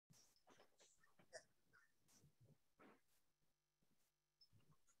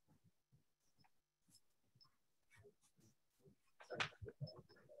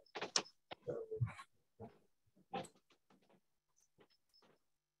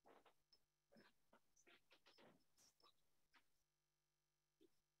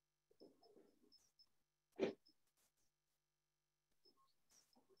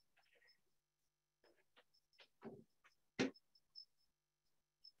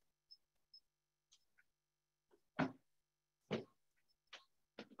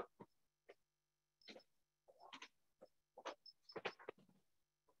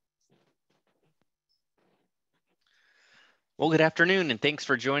Well, good afternoon, and thanks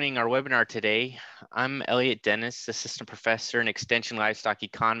for joining our webinar today. I'm Elliott Dennis, Assistant Professor and Extension Livestock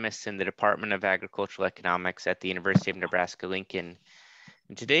Economist in the Department of Agricultural Economics at the University of Nebraska-Lincoln.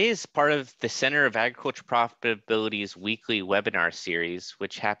 And today is part of the Center of Agriculture Profitability's weekly webinar series,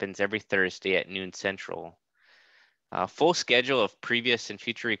 which happens every Thursday at noon Central. A full schedule of previous and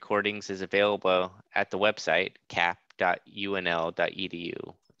future recordings is available at the website cap.unl.edu.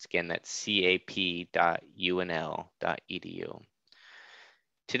 Again, that's cap.unl.edu.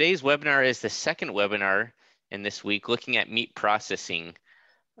 Today's webinar is the second webinar in this week looking at meat processing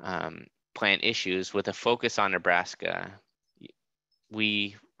plant issues with a focus on Nebraska.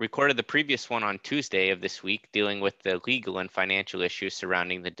 We recorded the previous one on Tuesday of this week dealing with the legal and financial issues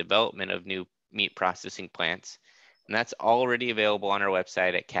surrounding the development of new meat processing plants, and that's already available on our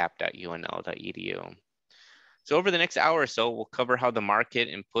website at cap.unl.edu. So over the next hour or so, we'll cover how the market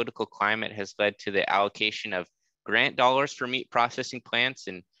and political climate has led to the allocation of grant dollars for meat processing plants,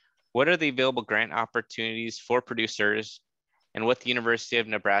 and what are the available grant opportunities for producers, and what the University of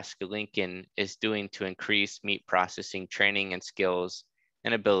Nebraska-Lincoln is doing to increase meat processing training and skills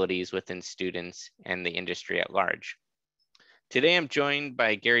and abilities within students and the industry at large. Today, I'm joined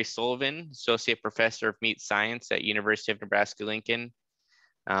by Gary Sullivan, Associate Professor of Meat Science at University of Nebraska-Lincoln,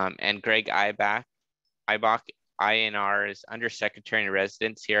 and Greg Ibach, IANR's Undersecretary in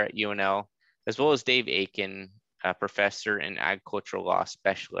Residence here at UNL, as well as Dave Aiken, a professor and agricultural law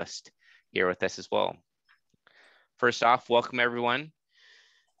specialist here with us as well. First off, welcome everyone.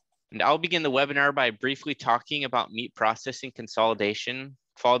 And I'll begin the webinar by briefly talking about meat processing consolidation,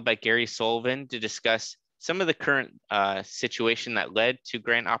 followed by Gary Sullivan to discuss some of the current situation that led to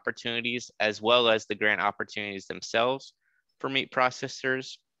grant opportunities, as well as the grant opportunities themselves for meat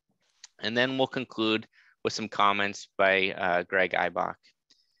processors. And then we'll conclude with some comments by Greg Ibach.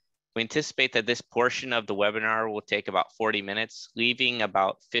 We anticipate that this portion of the webinar will take about 40 minutes, leaving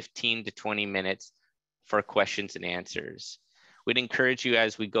about 15 to 20 minutes for questions and answers. We'd encourage you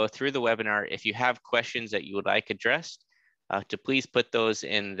as we go through the webinar, if you have questions that you would like addressed, to please put those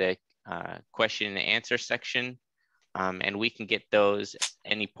in the question and answer section, and we can get those,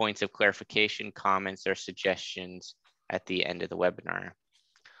 any points of clarification, comments, or suggestions at the end of the webinar.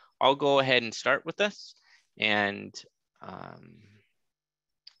 I'll go ahead and start with this. And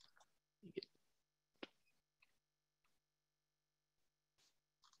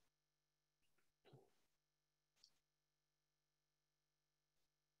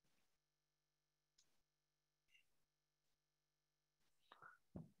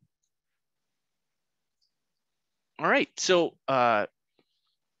all right, so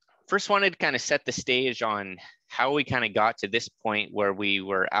first wanted to kind of set the stage on how we kind of got to this point where we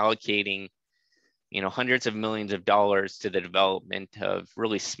were allocating hundreds of millions of dollars to the development of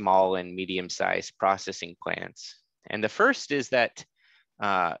really small and medium-sized processing plants. And the first is that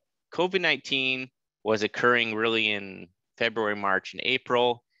COVID-19 was occurring really in February, March, and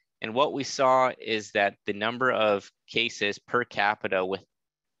April. And what we saw is that the number of cases per capita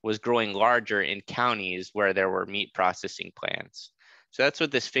was growing larger in counties where there were meat processing plants. So that's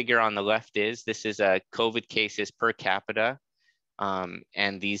what this figure on the left is. This is COVID cases per capita.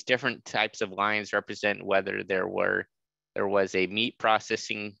 And these different types of lines represent whether there was a meat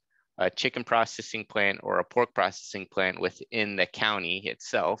processing, a chicken processing plant, or a pork processing plant within the county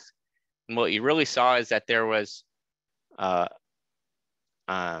itself. And what you really saw is that there was a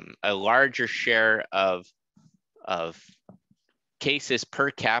larger share of cases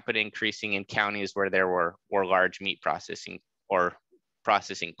per capita increasing in counties where there were large meat processing or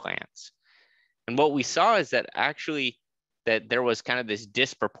processing plants. And what we saw is that actually that there was kind of this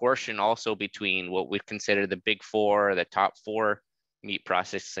disproportion also between what we consider the big four, the top four meat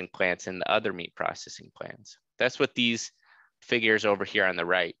processing plants, and the other meat processing plants. That's what these figures over here on the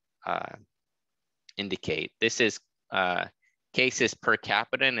right indicate. This is cases per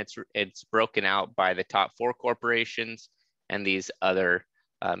capita, and it's broken out by the top four corporations and these other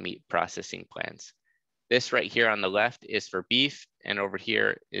meat processing plants. This right here on the left is for beef, and over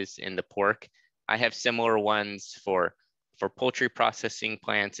here is in the pork. I have similar ones for poultry processing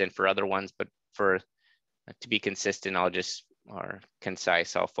plants and for other ones, but to be consistent,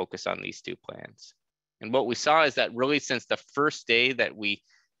 concise, I'll focus on these two plants. And what we saw is that really since the first day that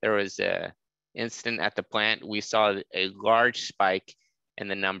there was an incident at the plant, we saw a large spike in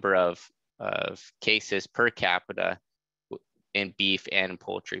the number of cases per capita in beef and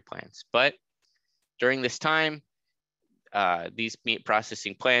poultry plants. But during this time, these meat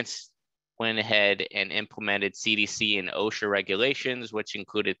processing plants went ahead and implemented CDC and OSHA regulations, which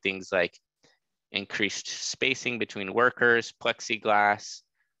included things like increased spacing between workers, plexiglass,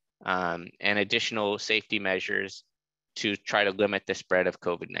 and additional safety measures to try to limit the spread of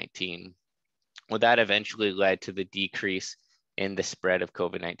COVID-19. Well, that eventually led to the decrease in the spread of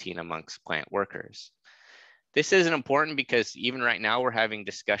COVID-19 amongst plant workers. This isn't important because even right now we're having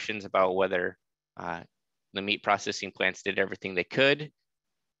discussions about whether the meat processing plants did everything they could,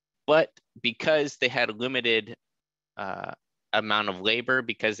 but because they had a limited amount of labor,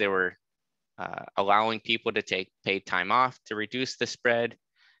 because they were allowing people to take paid time off to reduce the spread,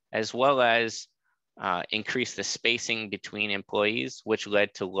 as well as increase the spacing between employees, which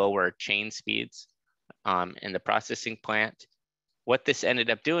led to lower chain speeds in the processing plant. What this ended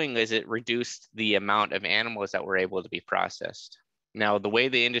up doing is it reduced the amount of animals that were able to be processed. Now, the way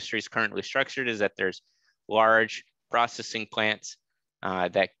the industry is currently structured is that there's large processing plants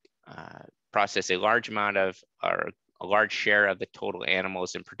that process a large amount of, or a large share of the total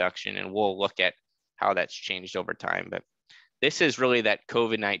animals in production, and we'll look at how that's changed over time. But this is really that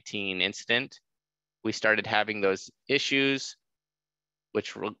COVID-19 incident. We started having those issues,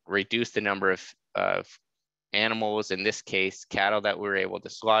 which reduced the number of animals, in this case, cattle that we were able to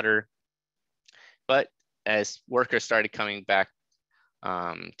slaughter. But as workers started coming back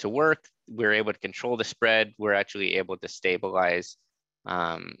to work, we were able to control the spread. We're actually able to stabilize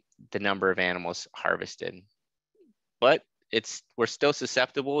the number of animals harvested. But we're still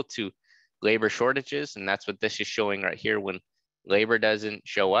susceptible to labor shortages, and that's what this is showing right here. When labor doesn't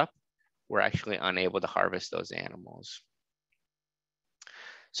show up, we're actually unable to harvest those animals.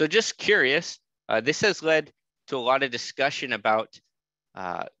 So just curious, this has led to a lot of discussion about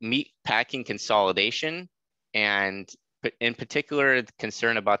meat packing consolidation, and in particular, the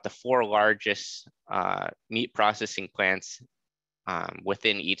concern about the 4 largest meat processing plants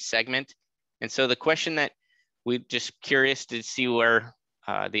within each segment. And so the question that we're just curious to see where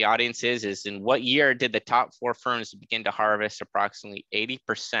the audience is in what year did the top 4 firms begin to harvest approximately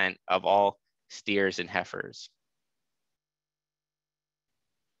 80% of all steers and heifers?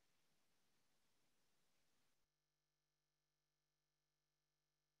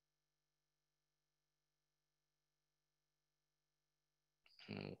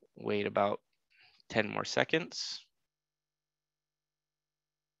 Wait about 10 more seconds.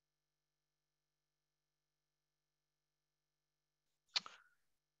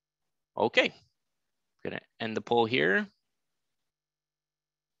 Okay, I'm gonna end the poll here.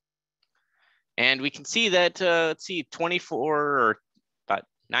 And we can see that, let's see, 24 or about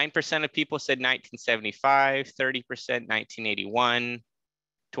 9% of people said 1975, 30% 1981,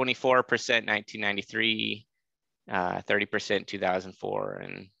 24% 1993, 30% 2004,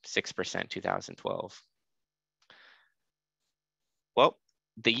 and 6% 2012. Well,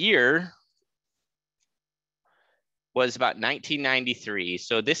 the year was about 1993.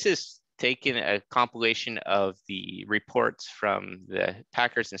 So this is taken a compilation of the reports from the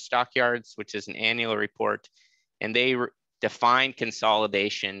Packers and Stockyards, which is an annual report, and they define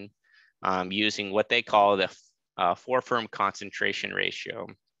consolidation using what they call the 4-firm concentration ratio.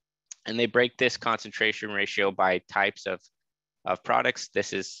 And they break this concentration ratio by types of products.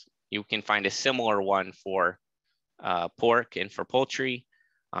 This is, you can find a similar one for pork and for poultry.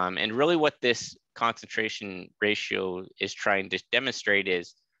 And really what this concentration ratio is trying to demonstrate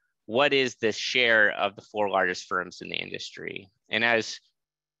is what is the share of the 4 largest firms in the industry. And as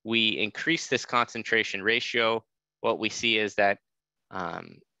we increase this concentration ratio, what we see is that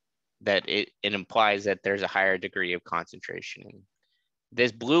it implies that there's a higher degree of concentration.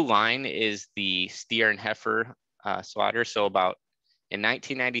 This blue line is the steer and heifer slaughter. So about in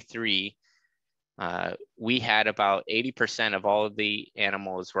 1993, we had about 80% of all of the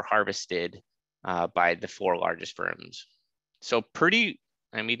animals were harvested by the 4 largest firms. So pretty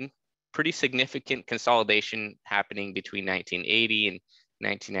significant consolidation happening between 1980 and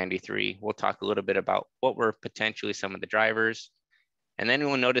 1993. We'll talk a little bit about what were potentially some of the drivers. And then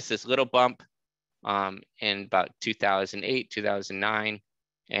we'll notice this little bump in about 2008, 2009,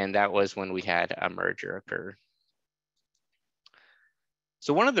 and that was when we had a merger occur.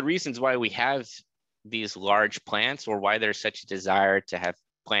 So one of the reasons why we have these large plants, or why there's such a desire to have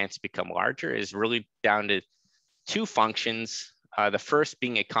plants become larger, is really down to 2 functions. The first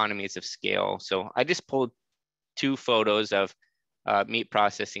being economies of scale. So I just pulled 2 photos of meat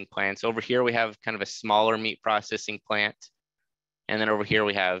processing plants. Over here, we have kind of a smaller meat processing plant. And then over here,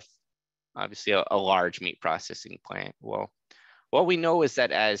 we have obviously a large meat processing plant. Well, what we know is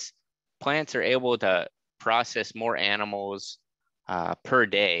that as plants are able to process more animals per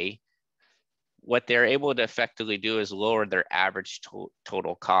day, what they're able to effectively do is lower their average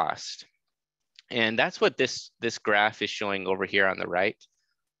total cost. And that's what this graph is showing over here on the right.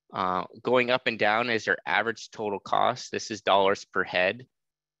 Going up and down is their average total cost. This is dollars per head.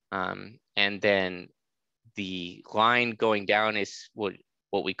 And then the line going down is what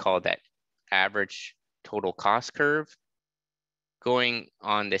we call that average total cost curve. Going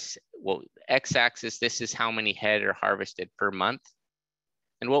on this, well, x-axis, this is how many head are harvested per month.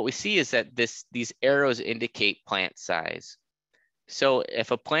 And what we see is that these arrows indicate plant size. So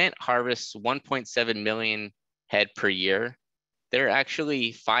if a plant harvests 1.7 million head per year, they're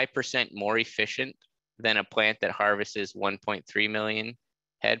actually 5% more efficient than a plant that harvests 1.3 million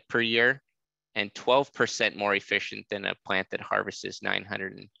head per year, and 12% more efficient than a plant that harvests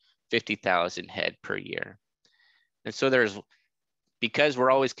 950,000 head per year. And so because we're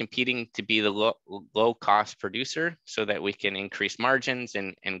always competing to be the low cost producer so that we can increase margins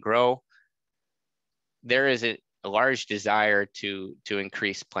and grow, there is a large desire to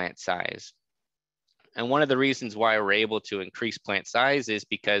increase plant size. And one of the reasons why we're able to increase plant size is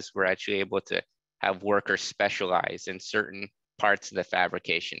because we're actually able to have workers specialize in certain parts of the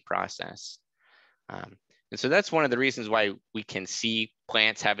fabrication process. And so that's one of the reasons why we can see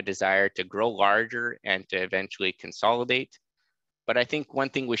plants have a desire to grow larger and to eventually consolidate. But I think one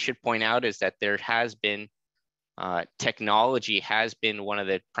thing we should point out is that there has been, technology has been one of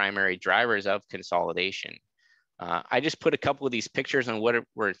the primary drivers of consolidation. I just put a couple of these pictures on what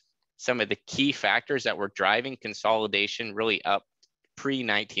were some of the key factors that were driving consolidation really up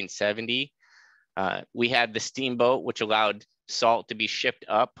pre-1970. We had the steamboat, which allowed salt to be shipped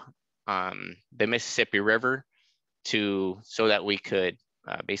up the Mississippi River so that we could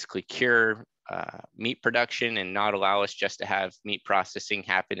basically cure meat production and not allow us just to have meat processing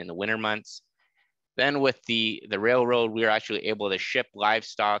happen in the winter months. Then with the railroad, we were actually able to ship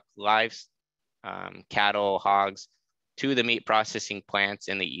livestock, cattle, hogs to the meat processing plants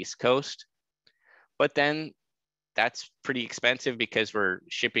in the East Coast. But then that's pretty expensive because we're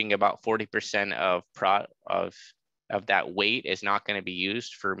shipping about 40% of that weight is not going to be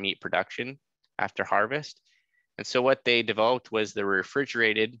used for meat production after harvest. And so what they developed was the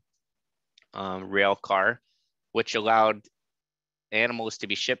refrigerated rail car, which allowed animals to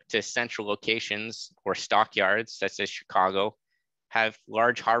be shipped to central locations or stockyards, such as Chicago, have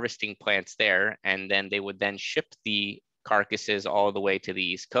large harvesting plants there, and then they would then ship the carcasses all the way to the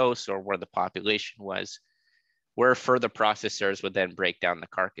East Coast or where the population was, where further processors would then break down the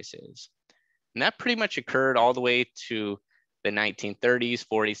carcasses. And that pretty much occurred all the way to the 1930s,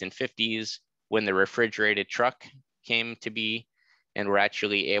 40s, and 50s when the refrigerated truck came to be, and we're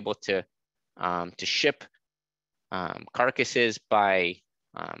actually able to ship carcasses by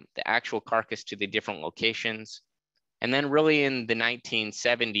the actual carcass to the different locations. And then really in the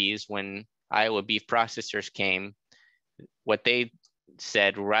 1970s, when Iowa beef processors came, what they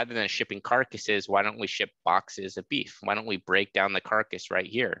said, rather than shipping carcasses, why don't we ship boxes of beef? Why don't we break down the carcass right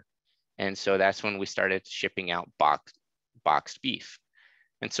here? And so that's when we started shipping out boxed beef.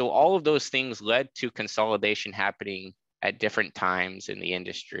 And so all of those things led to consolidation happening at different times in the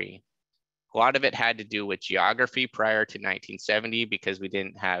industry. A lot of it had to do with geography prior to 1970 because we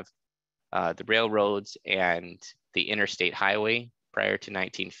didn't have the railroads and the interstate highway prior to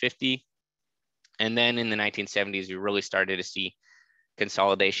 1950. And then in the 1970s, we really started to see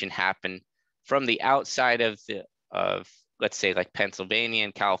consolidation happen from the outside of let's say like Pennsylvania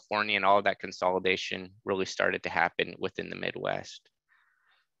and California, and all of that consolidation really started to happen within the Midwest.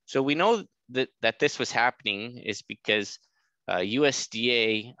 So we know that this was happening is because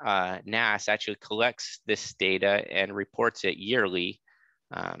USDA NASS actually collects this data and reports it yearly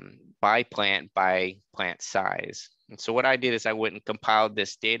by plant size. And so what I did is I went and compiled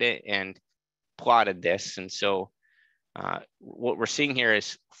this data and plotted this. And so what we're seeing here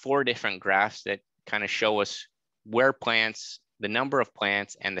is 4 different graphs that kind of show us where plants, the number of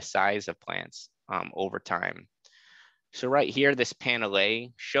plants and the size of plants over time. So right here, this panel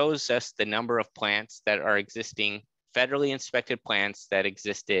A shows us the number of plants that are existing, federally inspected plants that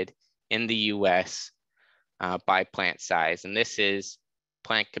existed in the US by plant size. And this is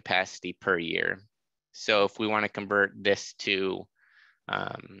plant capacity per year. So if we want to convert this to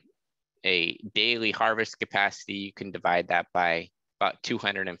a daily harvest capacity, you can divide that by about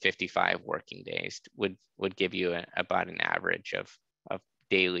 255 working days would give you about an average of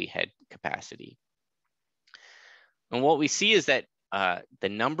daily head capacity. And what we see is that the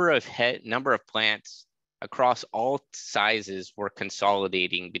number of plants across all sizes were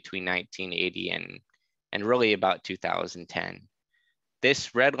consolidating between 1980 and really about 2010.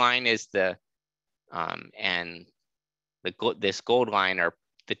 This red line is this gold line are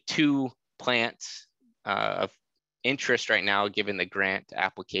the 2 plants of interest right now, given the grant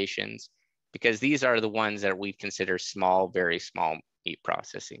applications, because these are the ones that we consider small, very small meat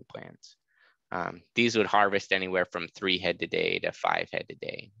processing plants. These would harvest anywhere from 3 head a day to 5 head a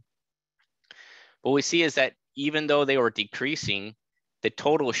day. What we see is that even though they were decreasing, the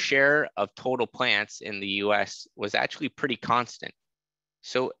total share of total plants in the US was actually pretty constant.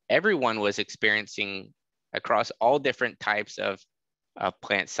 So everyone was experiencing, across all different types of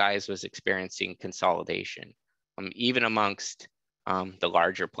plant size, was experiencing consolidation, even amongst the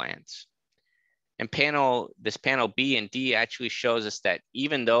larger plants. And this panel B and D actually shows us that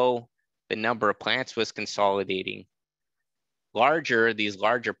even though the number of plants was consolidating, these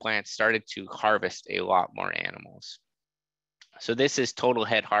larger plants started to harvest a lot more animals. So this is total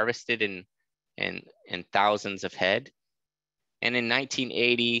head harvested in thousands of head. And in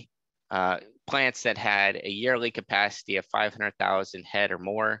 1980, plants that had a yearly capacity of 500,000 head or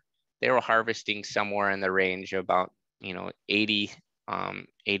more, they were harvesting somewhere in the range of about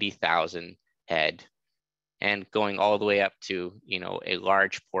 80,000 head, and going all the way up to a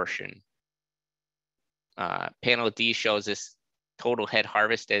large portion. Panel D shows us total head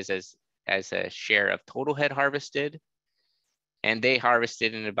harvest as a share of total head harvested, and they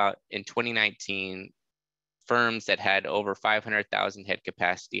harvested in 2019, firms that had over 500,000 head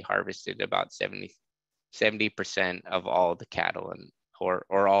capacity harvested about 70% of all the cattle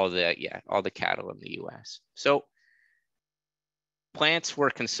or all the cattle in the US. So plants were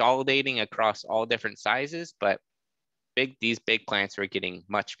consolidating across all different sizes, but these big plants were getting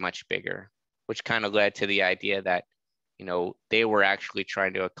much, much bigger, which kind of led to the idea that they were actually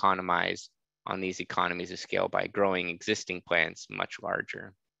trying to economize on these economies of scale by growing existing plants much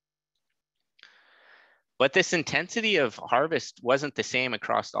larger. But this intensity of harvest wasn't the same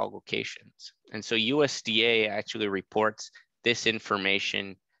across all locations. And so USDA actually reports this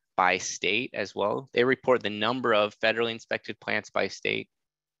information by state as well. They report the number of federally inspected plants by state.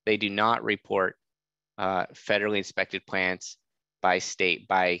 They do not report federally inspected plants by state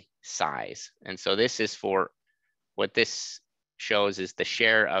by size. And so this is what this shows is the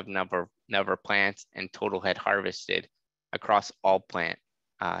share of number of plants and total head harvested across all plant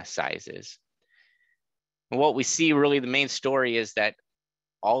sizes. And what we see, really the main story, is that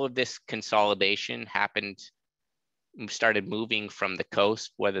all of this consolidation started moving from the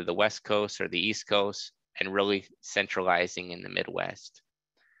coast, whether the West Coast or the East Coast, and really centralizing in the Midwest.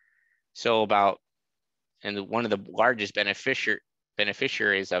 So one of the largest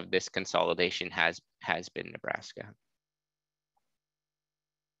beneficiaries of this consolidation has been Nebraska.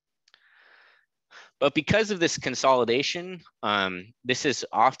 But because of this consolidation, this has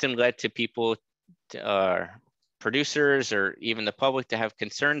often led to people, producers, or even the public, to have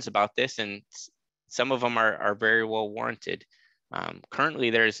concerns about this, and some of them are very well warranted.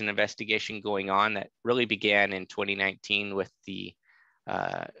 Currently, there's an investigation going on that really began in 2019 with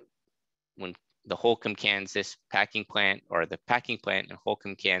when the Holcomb, Kansas packing plant, or the packing plant in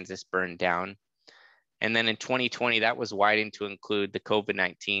Holcomb, Kansas, burned down. And then in 2020, that was widened to include the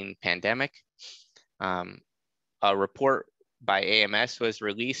COVID-19 pandemic. A report by AMS was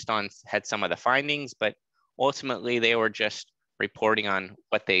released had some of the findings, but ultimately they were just reporting on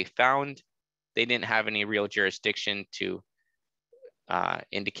what they found. They didn't have any real jurisdiction to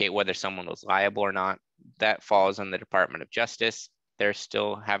indicate whether someone was liable or not. That falls on the Department of Justice. They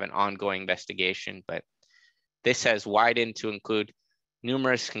still have an ongoing investigation, but this has widened to include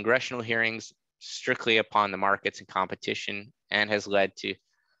numerous congressional hearings strictly upon the markets and competition, and has led to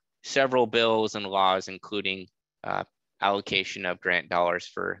several bills and laws, including allocation of grant dollars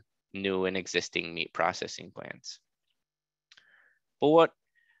for new and existing meat processing plants. But what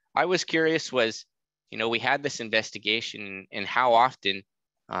I was curious was, we had this investigation, and how often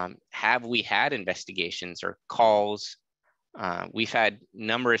have we had investigations or calls? We've had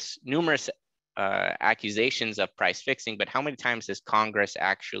numerous accusations of price fixing, but how many times has Congress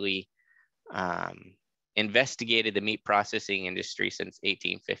actually investigated the meat processing industry since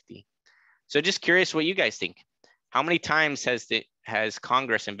 1850? So just curious what you guys think. How many times has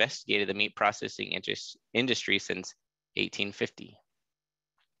Congress investigated the meat processing industry since 1850?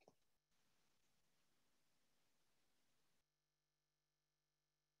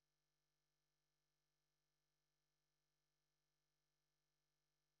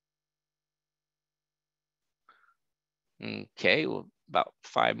 Okay, well, about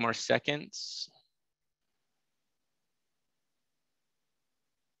 5 more seconds.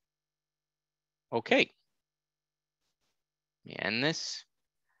 Okay. And this.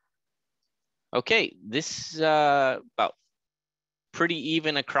 Okay, this is about pretty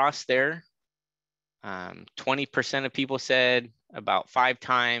even across there. 20% of people said about 5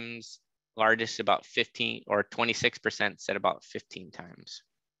 times, largest about 15, or 26% said about 15 times.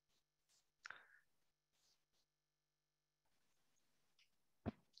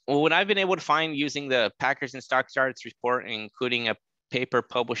 Well, what I've been able to find using the Packers and Stock Charts report, including paper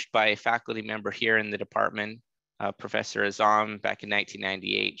published by a faculty member here in the department, Professor Azam, back in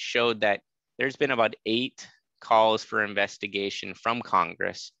 1998, showed that there's been about 8 calls for investigation from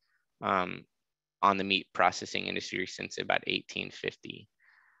Congress on the meat processing industry since about 1850.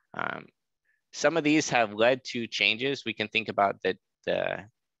 Some of these have led to changes. We can think about the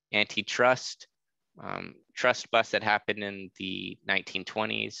antitrust trust bust that happened in the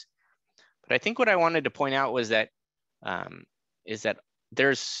 1920s. But I think what I wanted to point out was that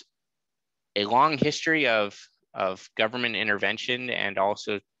there's a long history of government intervention and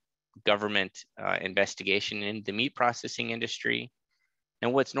also government investigation in the meat processing industry.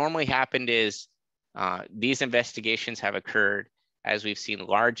 And what's normally happened is these investigations have occurred as we've seen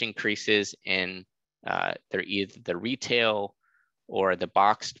large increases in either the retail or the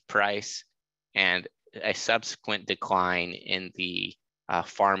boxed price, and a subsequent decline in the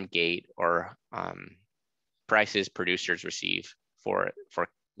farm gate or prices producers receive for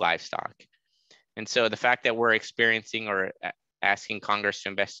livestock. And so the fact that we're experiencing or asking Congress to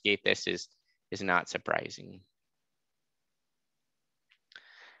investigate this is not surprising.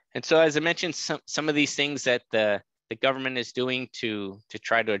 And so, as I mentioned, some of these things that the government is doing to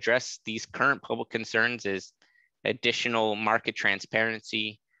try to address these current public concerns is additional market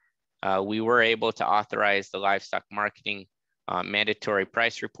transparency. We were able to authorize the livestock marketing mandatory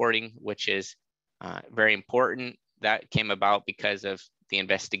price reporting, which is very important. That came about because of the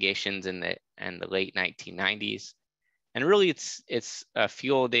investigations in the late 1990s. And really, it's a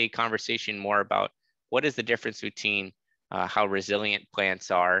fueled a conversation more about what is the difference between how resilient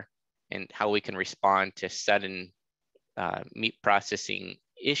plants are and how we can respond to sudden meat processing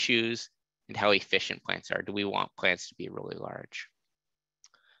issues, and how efficient plants are. Do we want plants to be really large?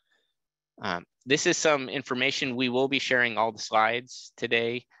 This is some information. We will be sharing all the slides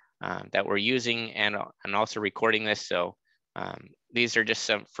today that we're using and also recording this. So these are just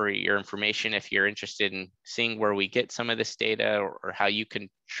some for your information. If you're interested in seeing where we get some of this data or how you can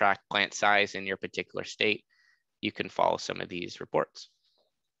track plant size in your particular state, you can follow some of these reports.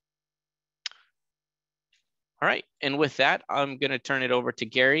 All right, and with that, I'm going to turn it over to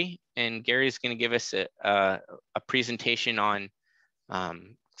Gary, and Gary's going to give us a presentation on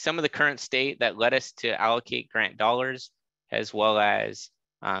some of the current state that led us to allocate grant dollars, as well as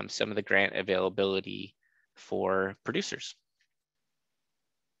some of the grant availability for producers.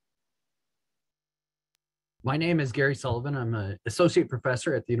 My name is Gary Sullivan. I'm an associate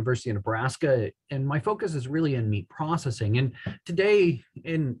professor at the University of Nebraska, and my focus is really in meat processing. And today,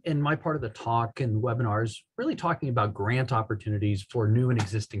 in my part of the talk and webinars, really talking about grant opportunities for new and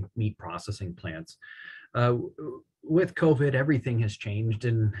existing meat processing plants. With COVID, everything has changed,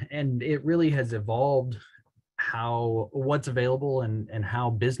 and it really has evolved what's available and how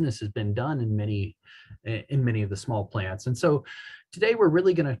business has been done in many of the small plants. And so today we're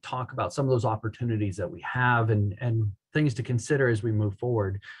really going to talk about some of those opportunities that we have and things to consider as we move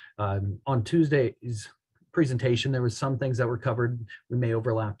forward. On Tuesday's presentation, there was some things that were covered. We may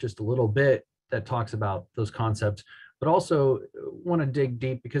overlap just a little bit that talks about those concepts, but also want to dig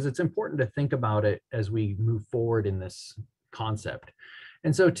deep because it's important to think about it as we move forward in this concept.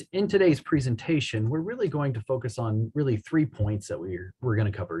 And so in today's presentation, we're really going to focus on really 3 points that we're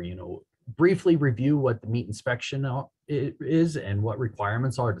going to cover. Briefly review what the meat inspection is and what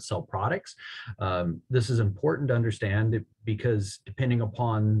requirements are to sell products. This is important to understand because depending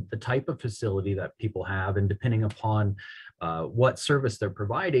upon the type of facility that people have and depending upon what service they're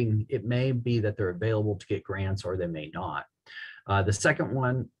providing, it may be that they're available to get grants or they may not. The second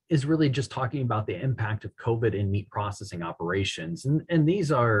one is really just talking about the impact of COVID in meat processing operations. And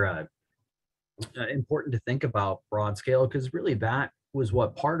these are important to think about broad scale because really that was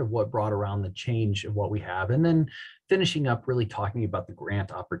part of what brought around the change of what we have. And then finishing up really talking about the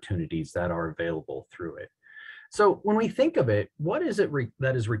grant opportunities that are available through it. So when we think of it, what is it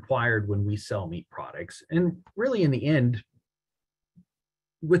that is required when we sell meat products? And really in the end,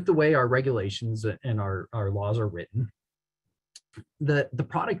 with the way our regulations and our laws are written, the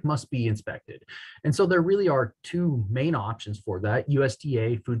product must be inspected. And so there really are 2 main options for that.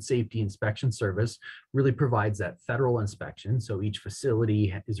 USDA Food Safety Inspection Service really provides that federal inspection. So each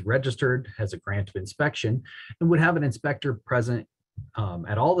facility is registered, has a grant of inspection, and would have an inspector present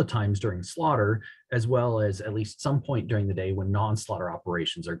at all the times during slaughter, as well as at least some point during the day when non-slaughter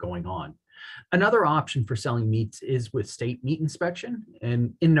operations are going on. Another option for selling meats is with state meat inspection.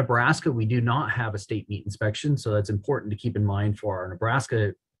 And in Nebraska, we do not have a state meat inspection. So that's important to keep in mind for our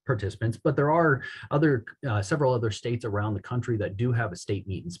Nebraska participants, but there are several other states around the country that do have a state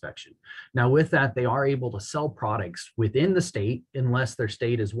meat inspection. Now with that, they are able to sell products within the state unless their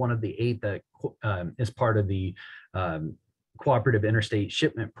state is one of the 8 that is part of the cooperative interstate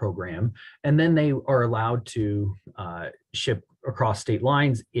shipment program, and then they are allowed to ship across state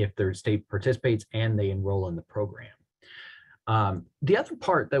lines if their state participates and they enroll in the program. The other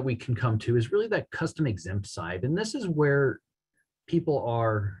part that we can come to is really that custom exempt side, and this is where people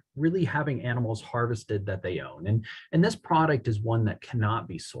are really having animals harvested that they own, and this product is one that cannot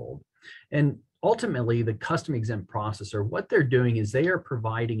be sold. And ultimately, the custom exempt processor, what they're doing is they are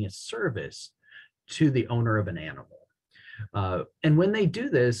providing a service to the owner of an animal. And when they do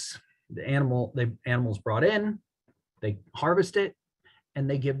this, the animal's brought in, they harvest it, and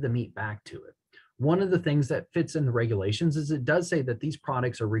they give the meat back to it. One of the things that fits in the regulations is it does say that these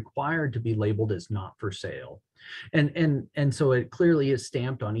products are required to be labeled as not for sale. And so it clearly is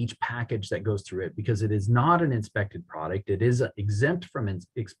stamped on each package that goes through it, because it is not an inspected product. It is exempt from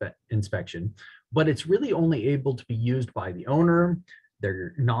inspection, but it's really only able to be used by the owner,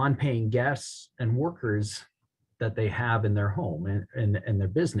 their non-paying guests, and workers that they have in their home and their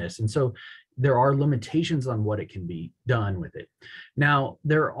business. And so there are limitations on what it can be done with it. Now,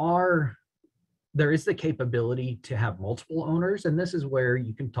 there is the capability to have multiple owners, and this is where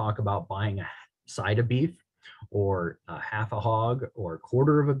you can talk about buying a side of beef or a half a hog or a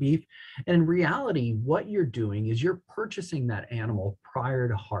quarter of a beef. And in reality, what you're doing is you're purchasing that animal prior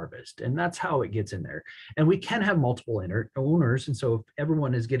to harvest, and that's how it gets in there. And we can have multiple owners, and so if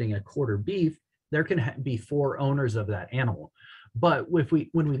everyone is getting a quarter beef, there can be 4 owners of that animal. But when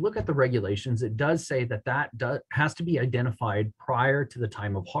we look at the regulations, it does say that has to be identified prior to the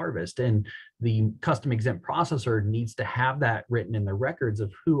time of harvest, and the custom exempt processor needs to have that written in the records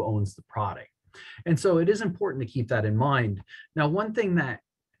of who owns the product. And so it is important to keep that in mind. Now, one thing that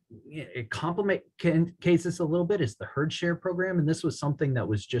it complicates this a little bit is the herd share program, and this was something that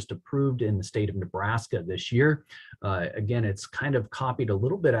was just approved in the state of Nebraska this year. Again, it's kind of copied a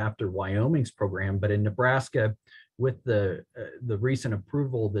little bit after Wyoming's program, but in Nebraska, with the recent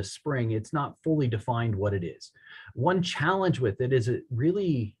approval this spring, it's not fully defined what it is. One challenge with it is it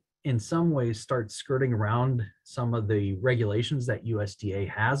really, in some ways, starts skirting around some of the regulations that USDA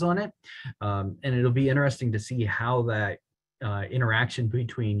has on it. And it'll be interesting to see how that interaction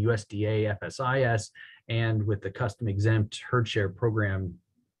between USDA, FSIS, and with the custom exempt herd share program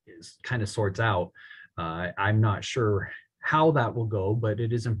kind of sorts out. I'm not sure how that will go, but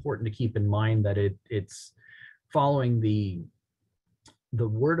it is important to keep in mind that it's following the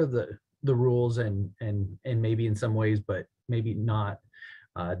word of the rules and maybe in some ways, but maybe not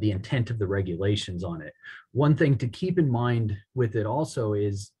the intent of the regulations on it. One thing to keep in mind with it also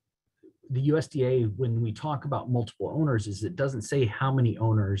is the USDA, when we talk about multiple owners, is it doesn't say how many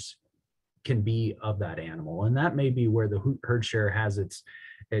owners can be of that animal. And that may be where the herd share has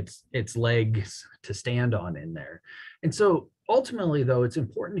its legs to stand on in there. And so ultimately, though, it's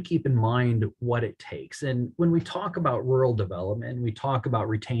important to keep in mind what it takes. And when we talk about rural development, we talk about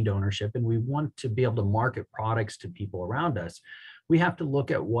retained ownership, and we want to be able to market products to people around us, we have to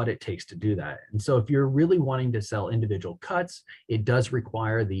look at what it takes to do that. And so if you're really wanting to sell individual cuts, it does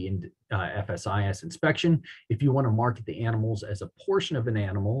require the FSIS inspection. If you want to market the animals as a portion of an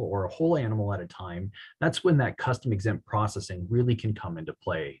animal or a whole animal at a time, that's when that custom exempt processing really can come into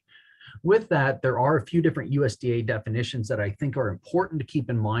play. With that, there are a few different USDA definitions that I think are important to keep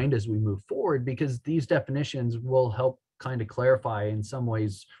in mind as we move forward, because these definitions will help kind of clarify in some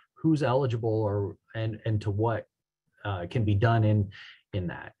ways who's eligible and to what can be done in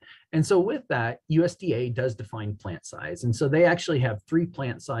that. And so with that, USDA does define plant size. And so they actually have 3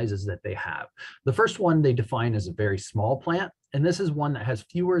 plant sizes that they have. The first one they define as a very small plant. And this is one that has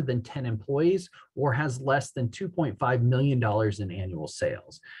fewer than 10 employees or has less than $2.5 million in annual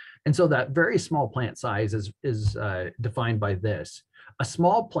sales. And so that very small plant size is defined by this. A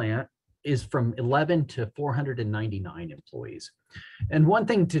small plant is from 11 to 499 employees. And one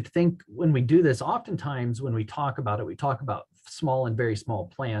thing to think when we do this, oftentimes when we talk about it, we talk about small and very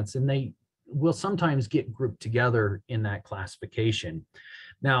small plants, and they will sometimes get grouped together in that classification.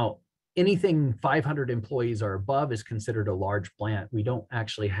 Now, anything 500 employees or above is considered a large plant. We don't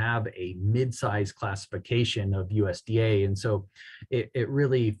actually have a mid-size classification of USDA. And so it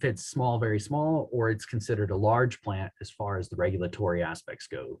really fits small, very small, or it's considered a large plant as far as the regulatory aspects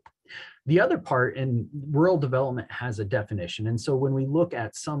go. The other part in rural development has a definition. And so when we look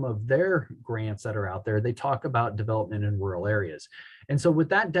at some of their grants that are out there, they talk about development in rural areas. And so with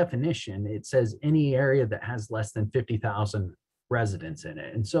that definition, it says any area that has less than 50,000 residents in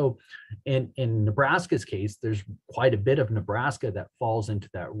it. And so in Nebraska's case, there's quite a bit of Nebraska that falls into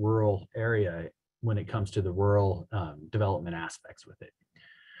that rural area when it comes to the rural development aspects with it.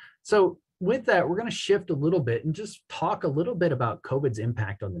 So with that, we're going to shift a little bit and just talk a little bit about COVID's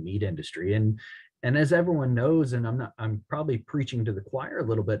impact on the meat industry. And And as everyone knows, and I'm probably preaching to the choir a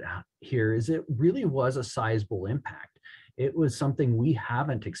little bit here, is it really was a sizable impact. It was something we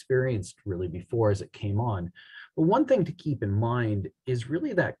haven't experienced really before as it came on. But one thing to keep in mind is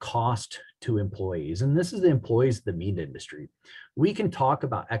really that cost to employees. And this is the employees of the meat industry. We can talk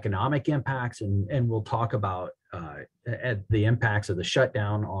about economic impacts and we'll talk about the impacts of the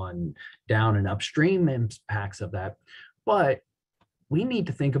shutdown on down and upstream impacts of that. But we need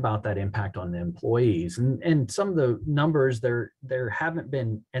to think about that impact on the employees. And some of the numbers, there haven't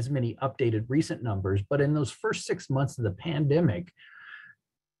been as many updated recent numbers, but in those first 6 months of the pandemic,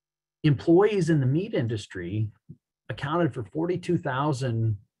 employees in the meat industry accounted for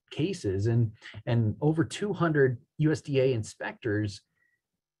 42,000 cases, and over 200 USDA inspectors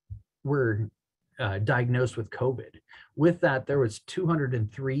were diagnosed with COVID. With that, there was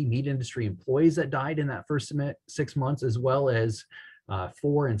 203 meat industry employees that died in that first 6 months, as well as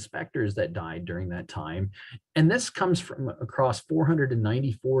 4 inspectors that died during that time. And this comes from across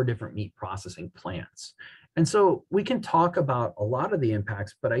 494 different meat processing plants. And so we can talk about a lot of the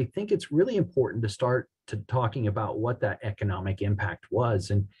impacts, but I think it's really important to start to talking about what that economic impact was.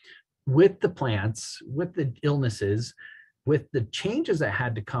 And with the plants, with the illnesses, with the changes that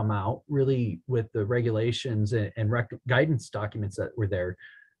had to come out, really with the regulations and guidance documents that were there,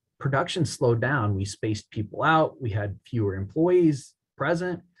 production slowed down. We spaced people out. We had fewer employees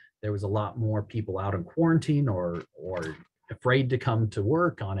present. There was a lot more people out in quarantine or afraid to come to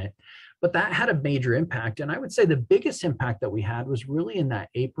work on it. But that had a major impact. And I would say the biggest impact that we had was really in that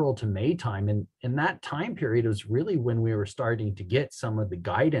April to May time. And in that time period was really when we were starting to get some of the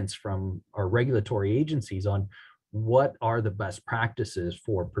guidance from our regulatory agencies on what are the best practices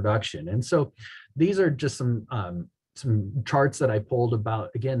for production. And so these are just some charts that I pulled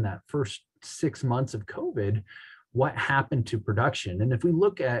about, again, that first 6 months of COVID, what happened to production. And if we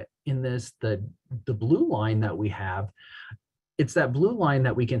look at in this, the blue line that we have, it's that blue line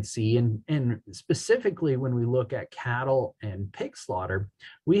that we can see. And specifically when we look at cattle and pig slaughter,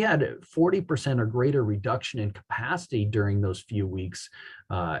 we had a 40% or greater reduction in capacity during those few weeks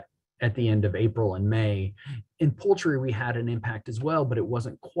at the end of April and May. In poultry, we had an impact as well, but it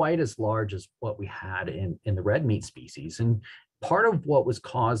wasn't quite as large as what we had in the red meat species. And part of what was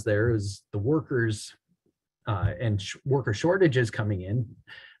caused there is the workers and worker shortages coming in,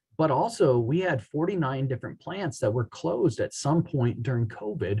 but also we had 49 different plants that were closed at some point during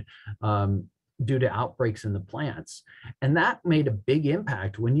COVID due to outbreaks in the plants. And that made a big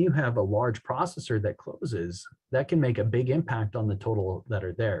impact. When you have a large processor that closes, that can make a big impact on the total that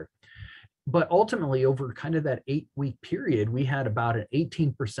are there. But ultimately, over kind of that 8-week period, we had about an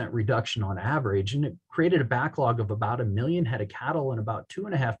 18% reduction on average, and it created a backlog of about 1 million head of cattle and about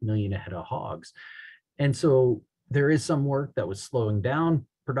 2.5 million head of hogs. And so there is some work that was slowing down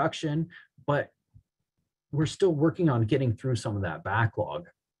production, but we're still working on getting through some of that backlog.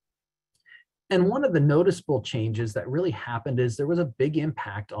 And one of the noticeable changes that really happened is there was a big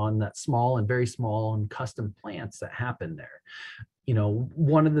impact on that small and very small and custom plants that happened there. You know,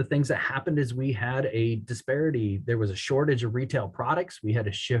 one of the things that happened is we had a disparity. There was a shortage of retail products. We had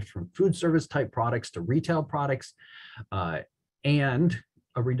a shift from food service type products to retail products and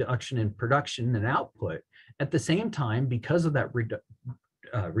a reduction in production and output. At the same time, because of that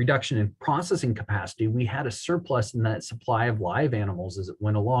reduction in processing capacity, we had a surplus in that supply of live animals as it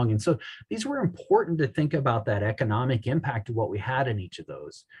went along. And so these were important to think about that economic impact of what we had in each of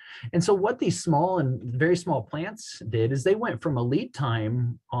those. And so what these small and very small plants did is they went from a lead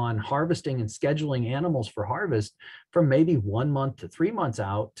time on harvesting and scheduling animals for harvest from maybe 1 month to 3 months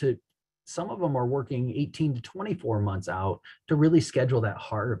out to some of them are working 18 to 24 months out to really schedule that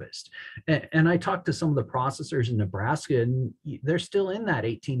harvest. And I talked to some of the processors in Nebraska, and they're still in that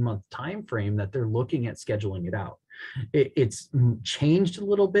 18-month time frame that they're looking at scheduling it out. It's changed a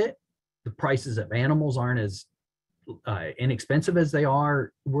little bit. The prices of animals aren't as inexpensive as they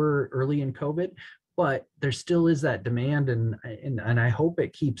were early in COVID, but there still is that demand, and I hope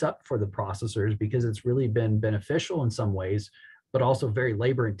it keeps up for the processors because it's really been beneficial in some ways, but also very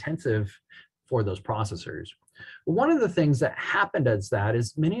labor intensive for those processors. One of the things that happened as that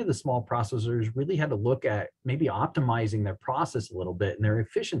is many of the small processors really had to look at maybe optimizing their process a little bit and their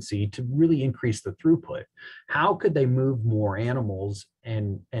efficiency to really increase the throughput. How could they move more animals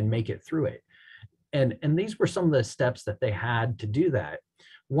and make it through it? And these were some of the steps that they had to do that.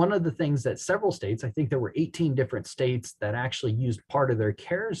 One of the things that several states, I think there were 18 different states that actually used part of their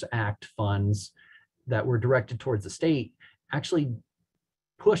CARES Act funds that were directed towards the state, actually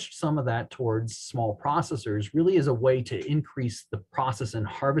pushed some of that towards small processors really as a way to increase the process and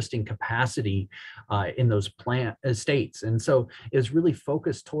harvesting capacity in those plant states. And so it was really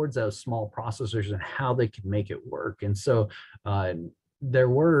focused towards those small processors and how they could make it work. And so there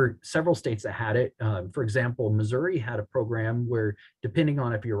were several states that had it. For example, Missouri had a program where, depending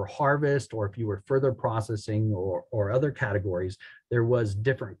on if you were harvest or if you were further processing or other categories, there was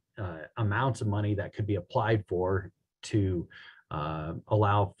different amounts of money that could be applied for to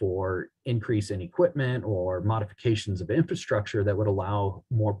allow for increase in equipment or modifications of infrastructure that would allow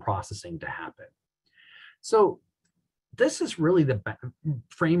more processing to happen. So this is really the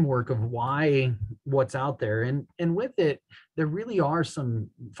framework of what's out there. And with it, there really are some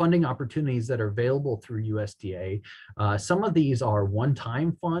funding opportunities that are available through USDA. Some of these are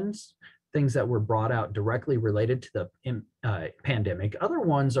one-time funds, things that were brought out directly related to the pandemic. Other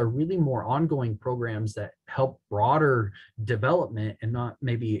ones are really more ongoing programs that help broader development and not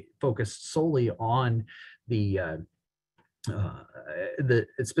maybe focus solely on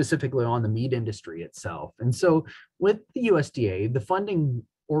specifically on the meat industry itself. And so with the USDA, the funding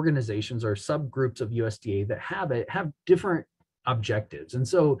organizations or subgroups of USDA that have different objectives. And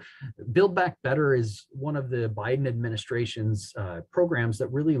so Build Back Better is one of the Biden administration's programs that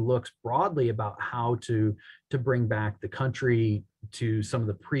really looks broadly about how to bring back the country to some of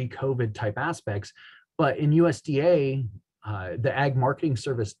the pre-COVID type aspects. But in USDA, the Ag Marketing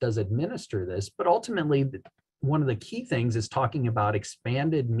Service does administer this, but ultimately one of the key things is talking about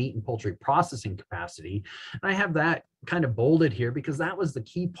expanded meat and poultry processing capacity. And I have that kind of bolded here because that was the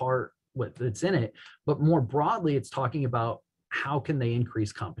key part that's in it. But more broadly, it's talking about how can they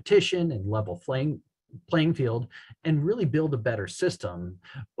increase competition and level playing field and really build a better system.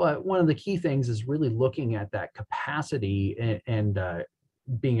 But one of the key things is really looking at that capacity and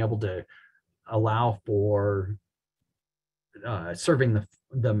being able to allow for serving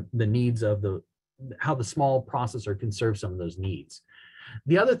the needs of how the small processor can serve some of those needs.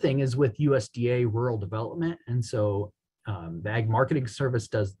 The other thing is with USDA rural development. And so the Ag Marketing Service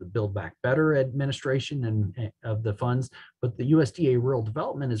does the Build Back Better administration of the funds, but the USDA rural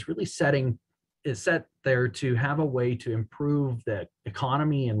development is really set there to have a way to improve the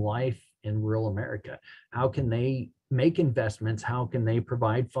economy and life in rural America. How can they make investments? How can they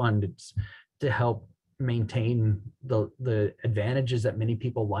provide funds to help maintain the advantages that many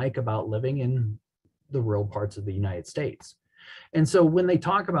people like about living in the rural parts of the United States? And so when they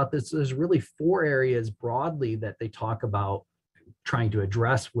talk about this, there's really 4 areas broadly that they talk about trying to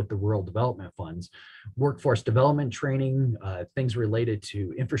address with the rural development funds: workforce development training, things related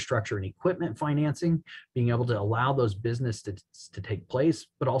to infrastructure and equipment financing, being able to allow those businesses to take place,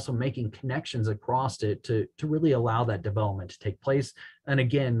 but also making connections across it to really allow that development to take place. And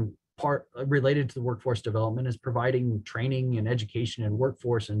again, part related to the workforce development is providing training and education and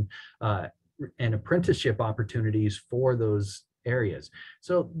workforce and apprenticeship opportunities for those areas.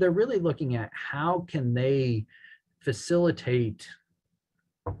 So they're really looking at how can they facilitate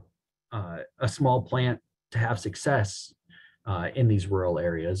a small plant to have success in these rural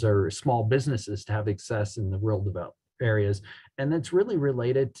areas, or small businesses to have success in the rural developed areas. And that's really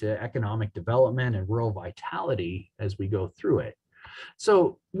related to economic development and rural vitality as we go through it.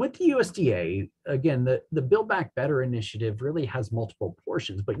 So with the USDA, again, the Build Back Better initiative really has multiple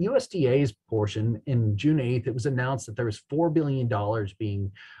portions, but USDA's portion in June 8th, it was announced that there was $4 billion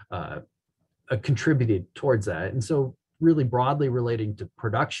being contributed towards that. And so really broadly relating to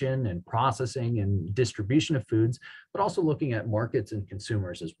production and processing and distribution of foods, but also looking at markets and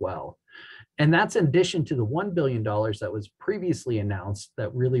consumers as well. And that's in addition to the $1 billion that was previously announced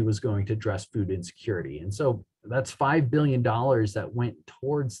that really was going to address food insecurity. And so that's $5 billion that went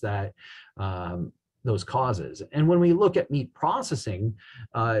towards that, those causes. And when we look at meat processing,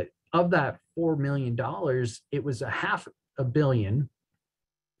 of that $4 million, it was $500 million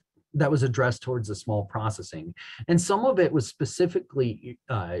that was addressed towards the small processing. And some of it was specifically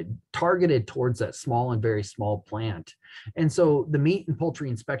targeted towards that small and very small plant. And so the Meat and Poultry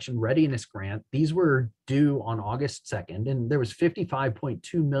Inspection Readiness Grant, these were due on August 2nd, and there was $55.2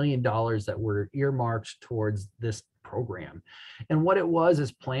 million that were earmarked towards this program. And what it was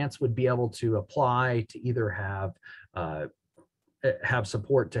is plants would be able to apply to either have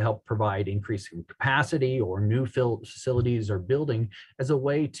support to help provide increasing capacity or new facilities or building as a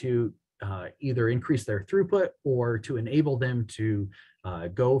way to either increase their throughput or to enable them to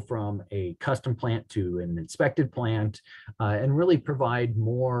go from a custom plant to an inspected plant and really provide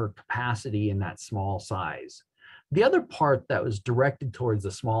more capacity in that small size. The other part that was directed towards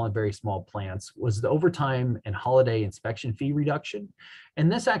the small and very small plants was the overtime and holiday inspection fee reduction.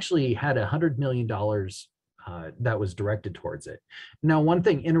 And this actually had $100 million that was directed towards it. Now, one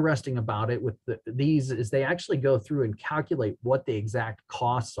thing interesting about it with these is they actually go through and calculate what the exact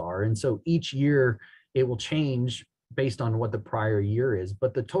costs are. And so each year it will change based on what the prior year is,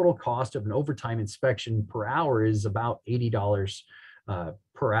 but the total cost of an overtime inspection per hour is about $80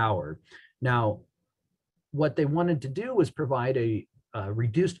 per hour. Now, what they wanted to do was provide a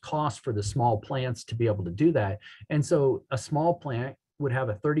reduced cost for the small plants to be able to do that. And so a small plant would have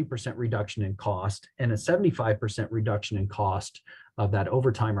a 30% reduction in cost and a 75% reduction in cost of that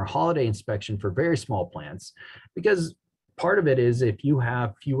overtime or holiday inspection for very small plants. Because part of it is if you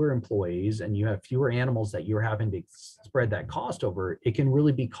have fewer employees and you have fewer animals that you're having to spread that cost over, it can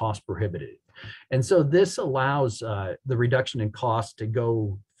really be cost prohibitive. And so this allows the reduction in cost to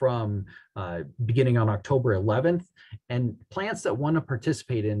go from beginning on October 11th. And plants that want to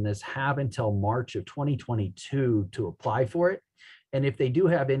participate in this have until March of 2022 to apply for it. And if they do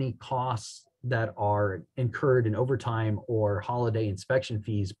have any costs that are incurred in overtime or holiday inspection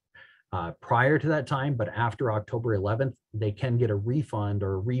fees prior to that time, but after October 11th, they can get a refund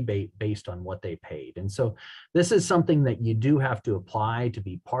or a rebate based on what they paid. And so this is something that you do have to apply to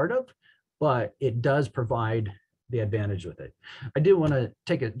be part of, but it does provide the advantage with it. I do want to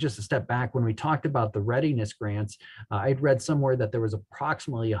take just a step back. When we talked about the readiness grants, I'd read somewhere that there was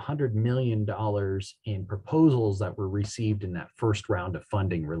approximately $100 million in proposals that were received in that first round of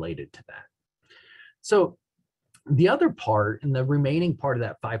funding related to that. So the other part and the remaining part of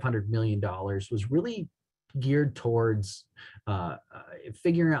that $500 million was really geared towards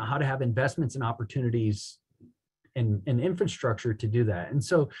figuring out how to have investments and opportunities and infrastructure to do that. And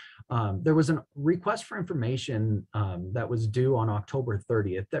so there was a request for information that was due on October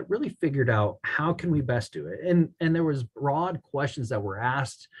 30th that really figured out how can we best do it. And there was broad questions that were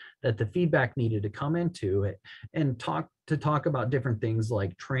asked that the feedback needed to come into it and talk about different things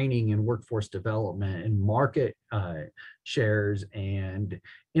like training and workforce development and market shares and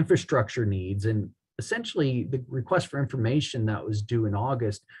infrastructure needs. And essentially the request for information that was due in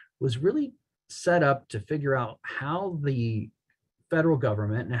August was really set up to figure out how the federal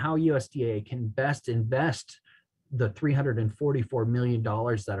government and how USDA can best invest the $344 million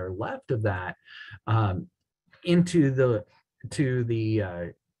that are left of that into the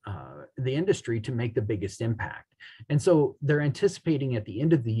industry to make the biggest impact. And so they're anticipating at the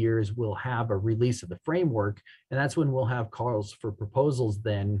end of the years we'll have a release of the framework, and that's when we'll have calls for proposals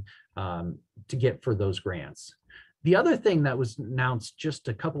then to get for those grants. The other thing that was announced just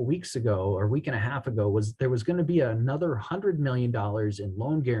a couple weeks ago or a week and a half ago was there was going to be another $100 million in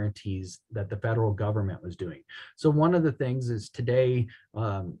loan guarantees that the federal government was doing. So one of the things is today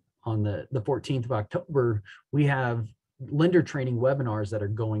on the 14th of October, we have lender training webinars that are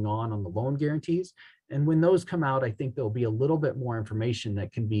going on the loan guarantees. And when those come out, I think there'll be a little bit more information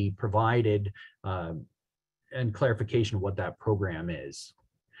that can be provided and clarification of what that program is.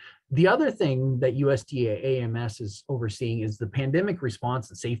 The other thing that USDA AMS is overseeing is the pandemic response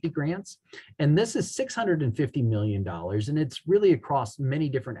and safety grants. And this is $650 million, and it's really across many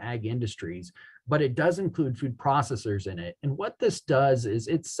different ag industries, but it does include food processors in it. And what this does is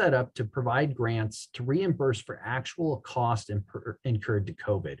it's set up to provide grants to reimburse for actual cost incurred to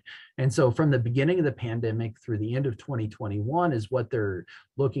COVID. And so from the beginning of the pandemic through the end of 2021 is what they're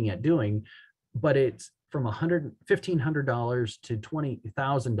looking at doing, but it's from $1,500 to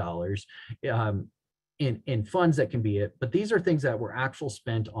 $20,000 in funds that can be it. But these are things that were actual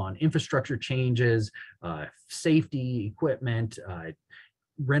spent on infrastructure changes, safety equipment,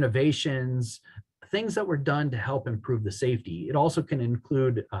 renovations, things that were done to help improve the safety. It also can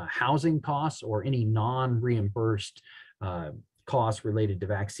include housing costs or any non-reimbursed costs related to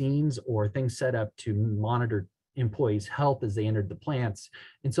vaccines or things set up to monitor employees' health as they entered the plants.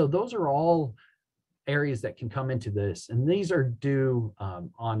 And so those are all areas that can come into this, and these are due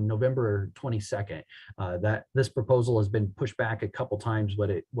on November 22nd. That this proposal has been pushed back a couple times, but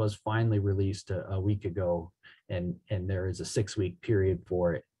it was finally released a week ago, and there is a 6-week period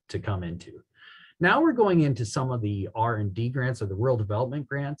for it to come into. Now we're going into some of the R&D grants or the rural development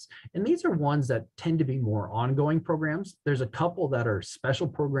grants, and these are ones that tend to be more ongoing programs. There's a couple that are special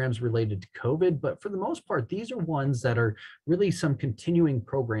programs related to COVID, but for the most part, these are ones that are really some continuing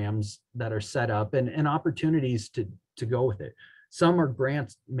programs that are set up and opportunities to go with it. Some are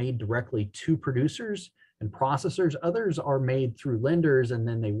grants made directly to producers and processors. Others are made through lenders and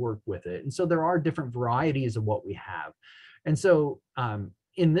then they work with it. And so there are different varieties of what we have. And so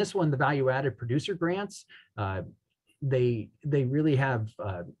in this one, the value-added producer grants, they really have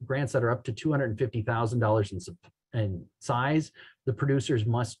grants that are up to $250,000 and size, the producers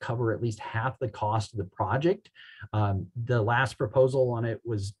must cover at least half the cost of the project. The last proposal on it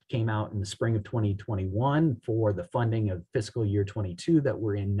came out in the spring of 2021 for the funding of fiscal year 22 that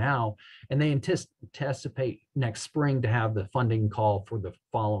we're in now. And they anticipate next spring to have the funding call for the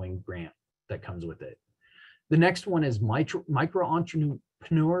following grant that comes with it. The next one is micro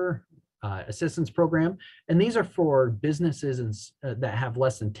entrepreneur assistance program. And these are for businesses that have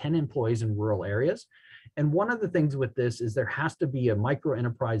less than 10 employees in rural areas. And one of the things with this is there has to be a micro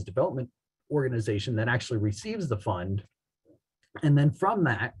enterprise development organization that actually receives the fund. And then from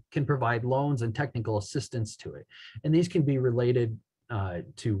that can provide loans and technical assistance to it. And these can be related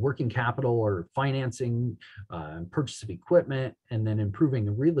to working capital or financing, purchase of equipment, and then improving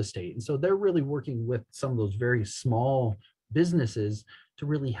the real estate. And so they're really working with some of those very small businesses to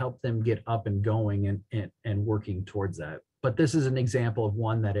really help them get up and going and working towards that. But this is an example of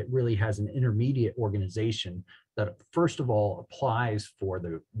one that it really has an intermediate organization that first of all applies for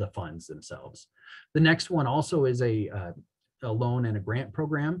the funds themselves. The next one also is a loan and a grant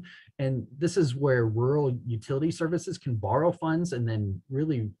program. And this is where rural utility services can borrow funds and then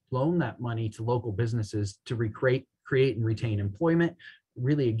really loan that money to local businesses to create and retain employment.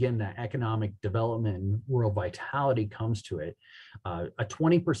 Really, again, that economic development and rural vitality comes to it. A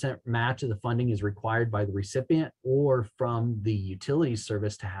 20% match of the funding is required by the recipient or from the utility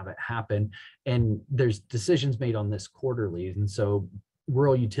service to have it happen. And there's decisions made on this quarterly. And so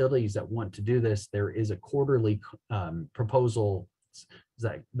rural utilities that want to do this, there is a quarterly proposal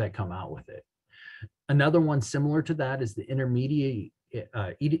that come out with it. Another one similar to that is the intermediary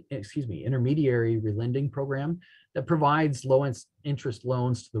relending program that provides low interest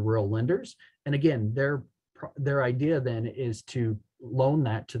loans to the rural lenders. And again, their idea then is to loan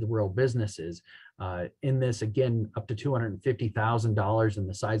that to the rural businesses. In this, again, up to $250,000 in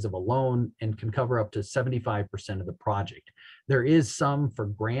the size of a loan and can cover up to 75% of the project. There is some for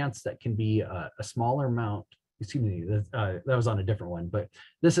grants that can be a smaller amount. Excuse me, that was on a different one, but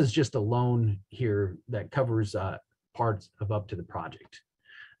this is just a loan here that covers parts of up to the project.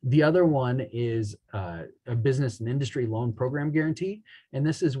 The other one is a business and industry loan program guarantee. And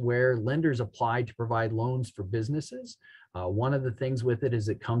this is where lenders apply to provide loans for businesses. One of the things with it is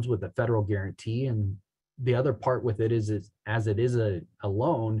it comes with a federal guarantee. And the other part with it is as it is a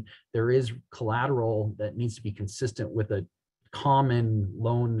loan, there is collateral that needs to be consistent with a common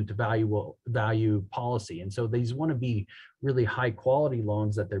loan to value policy. And so these want to be really high quality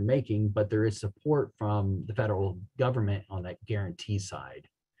loans that they're making, but there is support from the federal government on that guarantee side.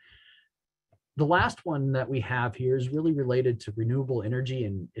 The last one that we have here is really related to renewable energy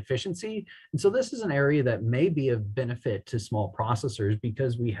and efficiency. And so this is an area that may be of benefit to small processors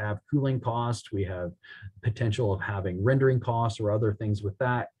because we have cooling costs, we have potential of having rendering costs or other things with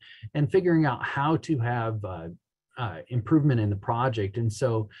that, and figuring out how to have improvement in the project. And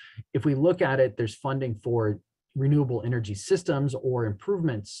so if we look at it, there's funding for renewable energy systems or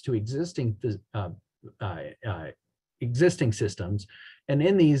improvements to existing systems. And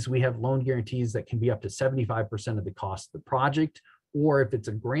in these, we have loan guarantees that can be up to 75% of the cost of the project, or if it's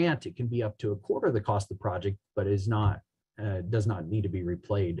a grant, it can be up to a quarter of the cost of the project, but is not does not need to be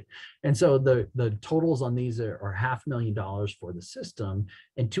replayed. And so the totals on these are $500,000 for the system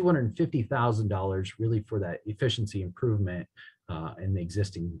and $250,000 really for that efficiency improvement in the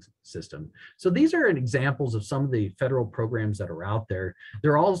existing system. So these are examples of some of the federal programs that are out there.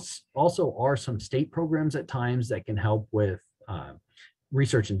 There also are some state programs at times that can help with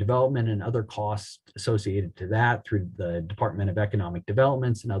research and development and other costs associated to that through the Department of Economic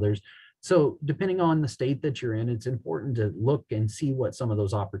Developments and others. So depending on the state that you're in, it's important to look and see what some of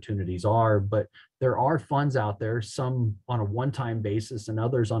those opportunities are, but there are funds out there, some on a one-time basis and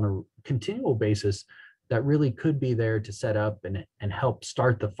others on a continual basis that really could be there to set up and help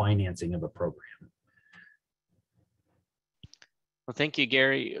start the financing of a program. Well, thank you,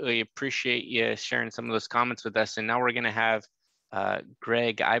 Gary. We appreciate you sharing some of those comments with us. And now we're going to have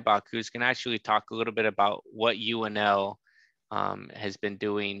Greg Ibach, who's going to actually talk a little bit about what UNL has been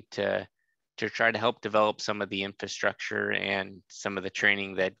doing to try to help develop some of the infrastructure and some of the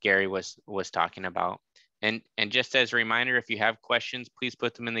training that Gary was talking about. And just as a reminder, if you have questions, please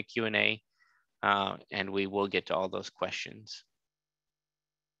put them in the Q&A and we will get to all those questions.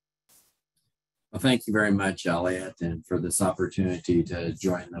 Well, thank you very much, Elliott, and for this opportunity to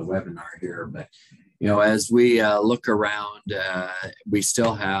join the webinar here. But, you know, as we look around, we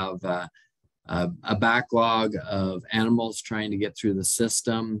still have a backlog of animals trying to get through the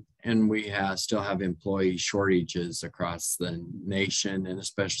system, and we still have employee shortages across the nation and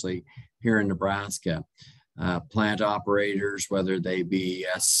especially here in Nebraska. plant operators, whether they be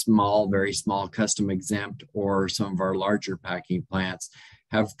a small, very small custom exempt, or some of our larger packing plants,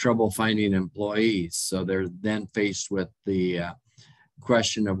 have trouble finding employees. So they're then faced with the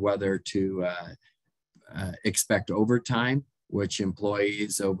question of whether to expect overtime, which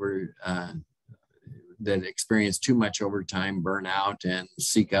employees that experience too much overtime burn out and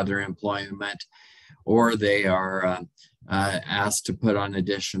seek other employment, or they are asked to put on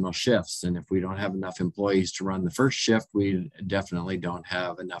additional shifts. And if we don't have enough employees to run the first shift, we definitely don't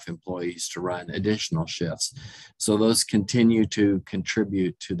have enough employees to run additional shifts. So those continue to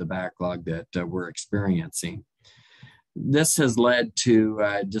contribute to the backlog that we're experiencing. This has led to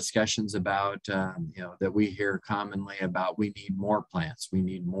discussions about, that we hear commonly about, we need more plants, we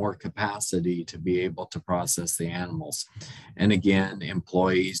need more capacity to be able to process the animals. And again,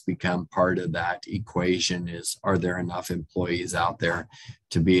 employees become part of that equation. Are there enough employees out there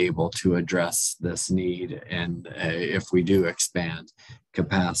to be able to address this need? And if we do expand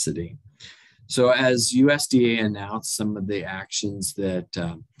capacity. So as USDA announced some of the actions that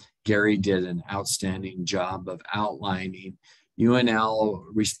Gary did an outstanding job of outlining, UNL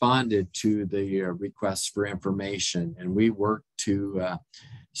responded to the requests for information, and we worked to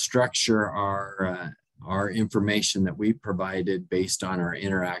structure our information that we provided based on our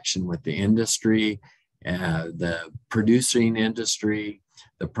interaction with the industry, the producing industry,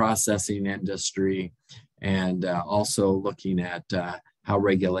 the processing industry, and also looking at how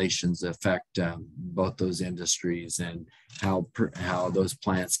regulations affect both those industries and how those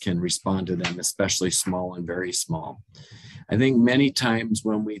plants can respond to them, especially small and very small. I think many times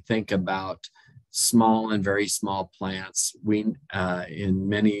when we think about small and very small plants, we in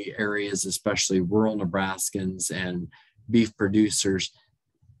many areas, especially rural Nebraskans and beef producers,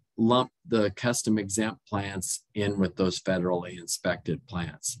 lump the custom exempt plants in with those federally inspected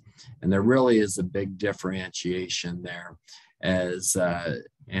plants. And there really is a big differentiation there. I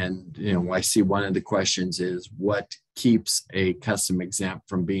see one of the questions is, what keeps a custom exempt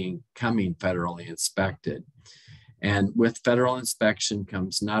from becoming federally inspected? And with federal inspection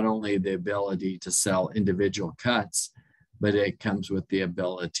comes not only the ability to sell individual cuts, but it comes with the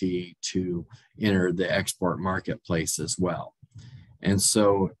ability to enter the export marketplace as well. And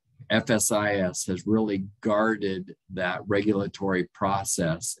so FSIS has really guarded that regulatory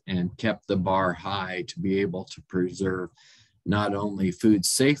process and kept the bar high to be able to preserve not only food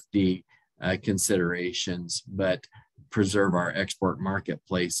safety considerations, but preserve our export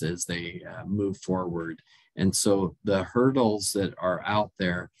marketplace as they move forward. And so the hurdles that are out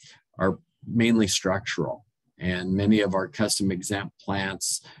there are mainly structural, and many of our custom exempt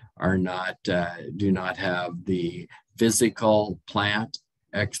plants are not, do not have the physical plant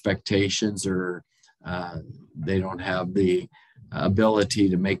expectations, or they don't have the ability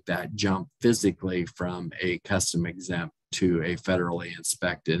to make that jump physically from a custom exempt to a federally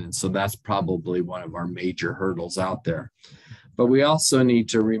inspected. And so that's probably one of our major hurdles out there. But we also need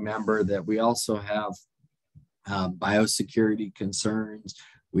to remember that we also have biosecurity concerns.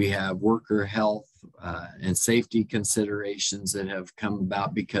 We have worker health and safety considerations that have come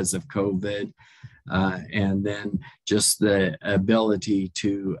about because of COVID. And then just the ability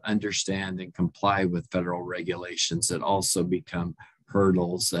to understand and comply with federal regulations that also become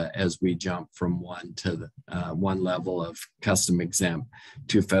hurdles as we jump from one level of custom exempt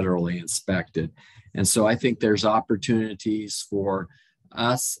to federally inspected. And so I think there's opportunities for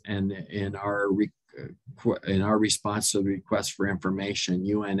us, and in our response to the request for information,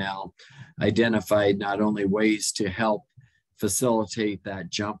 UNL identified not only ways to help facilitate that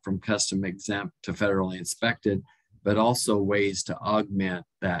jump from custom exempt to federally inspected, but also ways to augment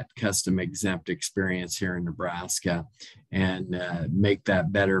that custom exempt experience here in Nebraska and make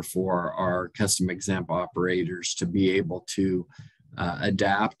that better for our custom exempt operators to be able to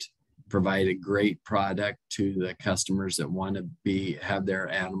adapt, provide a great product to the customers that want to have their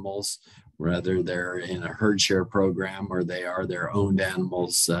animals, whether they're in a herd share program or they are their owned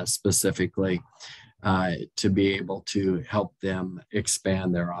animals specifically, to be able to help them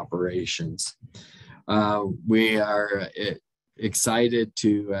expand their operations. We are excited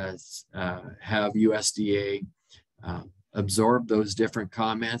to have USDA absorb those different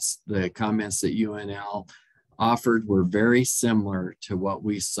comments. The comments that UNL offered were very similar to what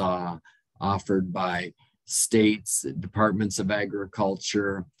we saw offered by states, departments of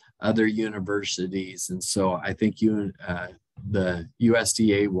agriculture, other universities. And so I think the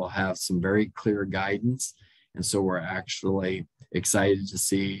USDA will have some very clear guidance. And so we're actually excited to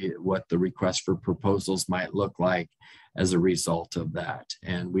see what the request for proposals might look like as a result of that.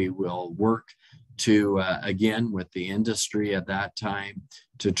 And we will work to, again, with the industry at that time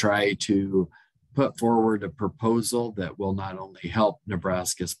to try to put forward a proposal that will not only help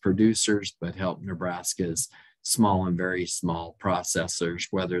Nebraska's producers, but help Nebraska's small and very small processors,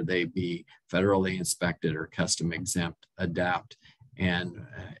 whether they be federally inspected or custom exempt, adapt and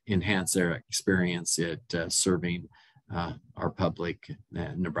enhance their experience at serving our public,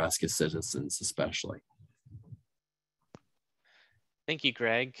 Nebraska citizens especially. Thank you,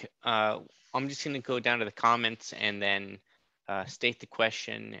 Greg. I'm just going to go down to the comments and then state the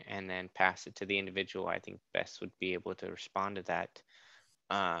question and then pass it to the individual I think best would be able to respond to that.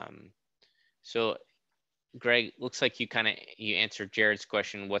 So Greg, looks like you answered Jared's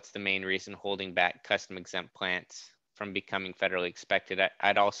question. What's the main reason holding back custom exempt plants from becoming federally expected?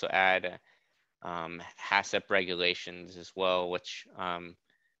 I'd also add HACCP regulations as well, which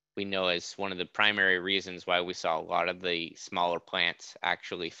we know is one of the primary reasons why we saw a lot of the smaller plants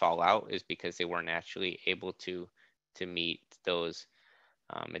actually fall out, is because they weren't actually able to meet those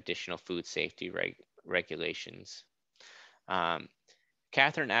additional food safety regulations.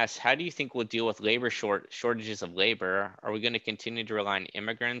 Catherine asks, how do you think we'll deal with labor shortages of labor? Are we going to continue to rely on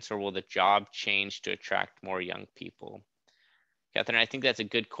immigrants, or will the job change to attract more young people? Catherine, I think that's a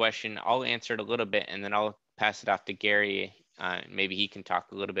good question. I'll answer it a little bit and then I'll pass it off to Gary. Maybe he can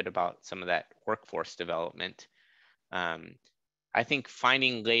talk a little bit about some of that workforce development. I think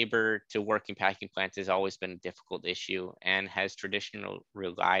finding labor to work in packing plants has always been a difficult issue and has traditionally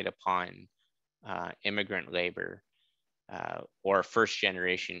relied upon immigrant labor or first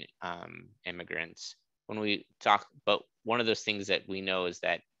generation immigrants. When we talk, but one of those things that we know is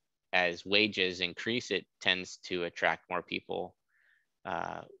that as wages increase, it tends to attract more people.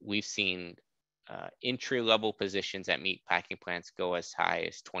 We've seen entry-level positions at meat packing plants go as high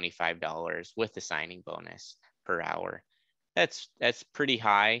as $25 with the signing bonus per hour. That's pretty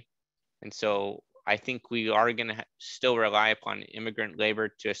high. And so I think we are going to still rely upon immigrant labor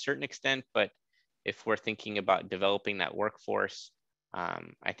to a certain extent, but if we're thinking about developing that workforce,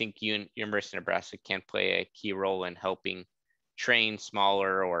 I think University of Nebraska can play a key role in helping train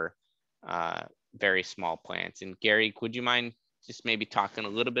smaller or very small plants. And Gary, would you mind just maybe talking a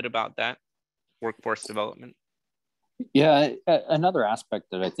little bit about that workforce development? Yeah, another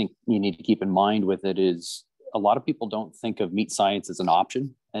aspect that I think you need to keep in mind with it is a lot of people don't think of meat science as an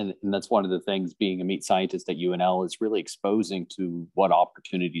option. And that's one of the things being a meat scientist at UNL is really exposing to what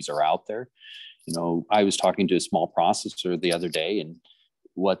opportunities are out there. You know, I was talking to a small processor the other day, and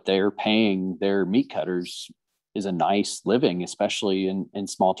what they're paying their meat cutters is a nice living, especially in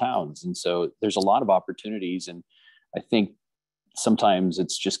small towns. And so there's a lot of opportunities. And I think sometimes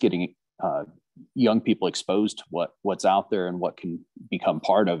it's just getting young people exposed to what's out there and what can become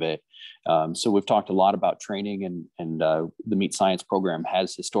part of it. So we've talked a lot about training, and the meat science program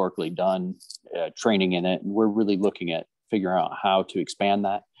has historically done training in it. And we're really looking at figuring out how to expand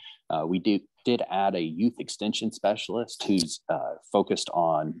that. We did add a youth extension specialist who's focused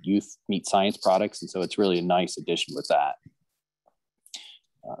on youth meat science products. And so it's really a nice addition with that.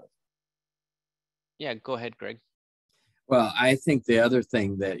 Yeah, go ahead, Greg. Well, I think the other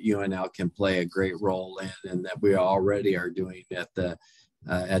thing that UNL can play a great role in, and that we already are doing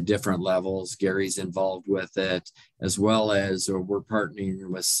at different levels, Gary's involved with it, as well as we're partnering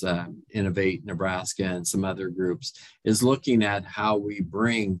with Innovate Nebraska and some other groups, is looking at how we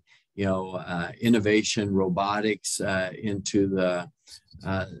bring innovation, robotics into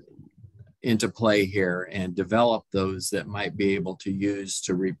play here, and develop those that might be able to use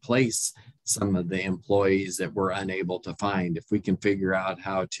to replace some of the employees that we're unable to find. If we can figure out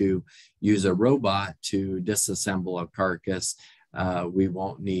how to use a robot to disassemble a carcass, we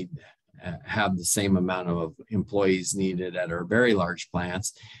won't need have the same amount of employees needed at our very large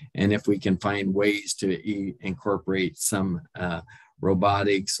plants. And if we can find ways to incorporate some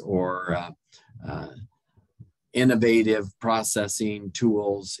robotics or innovative processing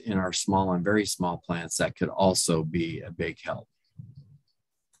tools in our small and very small plants, that could also be a big help.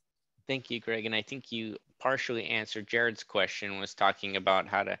 Thank you, Greg. And I think you partially answered Jared's question, was talking about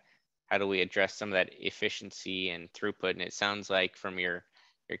how do we address some of that efficiency and throughput. And it sounds like from your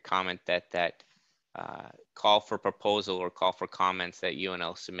comment that call for proposal or call for comments that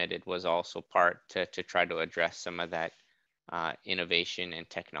UNL submitted was also part to try to address some of that innovation and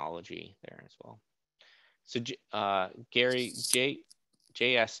technology there as well. So Gary,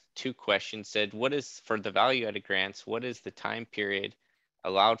 Jay asked two questions, said, what is, for the value-added grants, what is the time period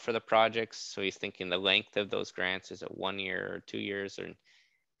allowed for the projects? So he's thinking the length of those grants, is it 1 year or 2 years?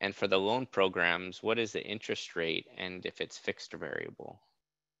 And for the loan programs, what is the interest rate, and if it's fixed or variable?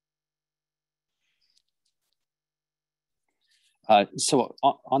 So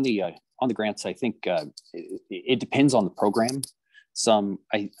on the grants, I think it depends on the program. Some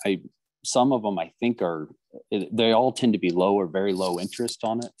some of them I think they all tend to be low or very low interest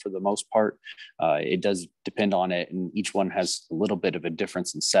on it for the most part. It does depend on it, and each one has a little bit of a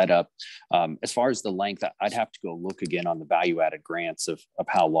difference in setup. As far as the length, I'd have to go look again on the value-added grants of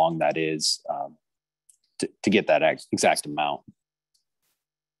how long that is to get that exact amount.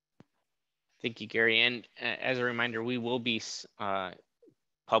 Thank you, Gary. And as a reminder, we will be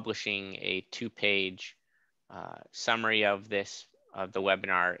publishing a 2-page summary of the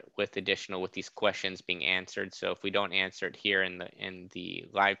webinar with these questions being answered. So if we don't answer it here in the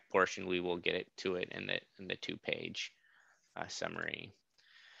live portion, we will get to it in the 2-page summary.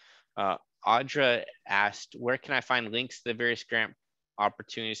 Audra asked, where can I find links to the various grant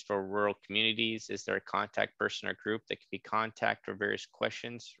opportunities for rural communities? Is there a contact person or group that can be contacted for various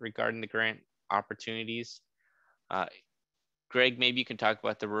questions regarding the grant opportunities? Greg, maybe you can talk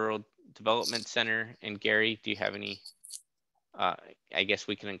about the Rural Development Center, and Gary, do you have any? I guess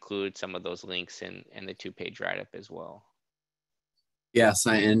we can include some of those links in the 2-page write-up as well. Yes,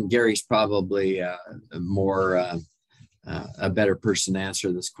 and Gary's probably a better person to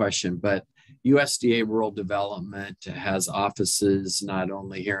answer this question, but USDA Rural Development has offices not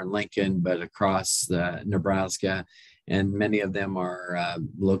only here in Lincoln, but across Nebraska, and many of them are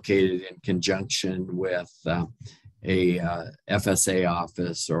located in conjunction with a FSA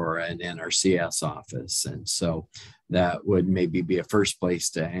office or an NRCS office. And so that would maybe be a first place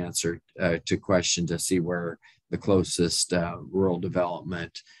to answer to question to see where the closest rural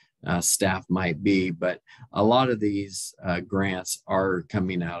development staff might be. But a lot of these grants are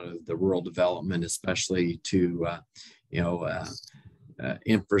coming out of the rural development, especially to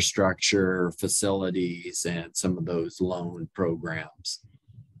infrastructure, facilities, and some of those loan programs.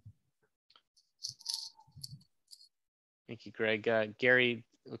 Thank you, Greg. Gary,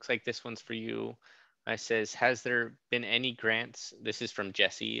 looks like this one's for you. It says, has there been any grants? This is from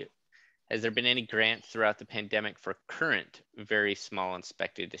Jesse. Has there been any grants throughout the pandemic for current, very small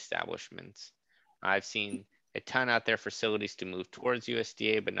inspected establishments? I've seen a ton out there for facilities to move towards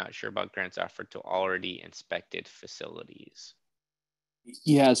USDA, but not sure about grants offered to already inspected facilities.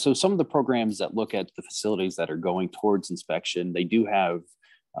 Yeah, so some of the programs that look at the facilities that are going towards inspection, they do have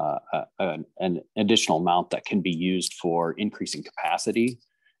an additional amount that can be used for increasing capacity.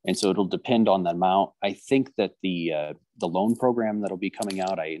 And so it'll depend on the amount. I think that the loan program that'll be coming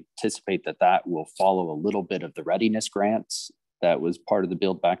out, I anticipate that will follow a little bit of the readiness grants that was part of the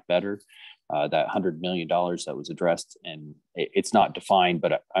Build Back Better, that $100 million that was addressed. And it's not defined,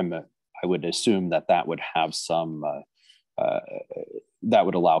 but I would assume that would have some, that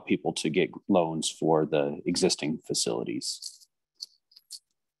would allow people to get loans for the existing facilities.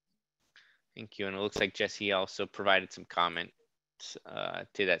 Thank you. And it looks like Jesse also provided some comments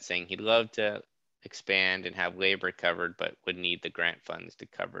to that, saying he'd love to expand and have labor covered, but would need the grant funds to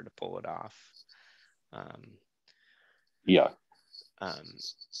cover to pull it off.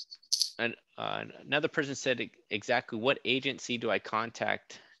 And another person said, exactly what agency do I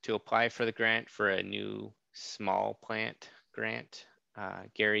contact to apply for the grant for a new small plant grant?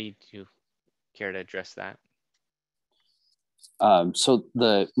 Gary, do you care to address that? So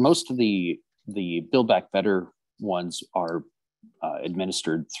most of the Build Back Better ones are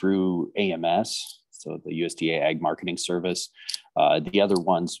administered through AMS, so the USDA Ag Marketing Service. The other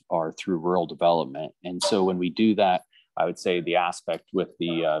ones are through rural development. And so when we do that, I would say the aspect with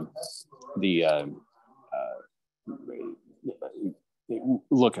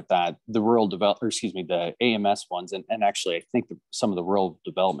look at that, the rural the AMS ones, and actually I think some of the rural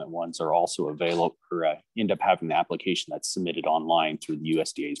development ones are also available or end up having the application that's submitted online through the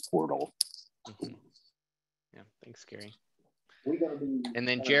USDA's portal. Mm-hmm. Yeah, thanks, Gary. And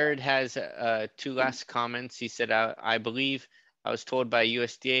then Jared has 2 last comments. He said, I believe I was told by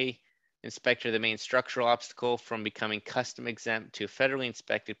USDA inspector the main structural obstacle from becoming custom exempt to a federally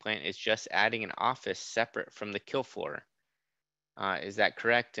inspected plant is just adding an office separate from the kill floor. Is that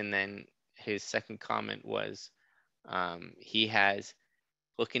correct? And then his second comment was he has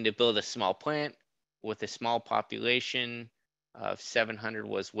looking to build a small plant with a small population of 700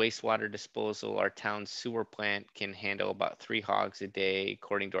 was wastewater disposal. Our town's sewer plant can handle about 3 hogs a day,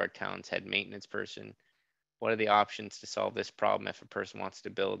 according to our town's head maintenance person. What are the options to solve this problem if a person wants to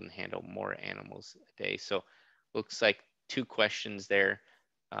build and handle more animals a day? So looks like 2 questions there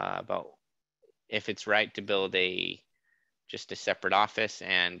about if it's right to build just a separate office,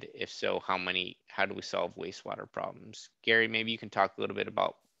 and if so, how do we solve wastewater problems? Gary, maybe you can talk a little bit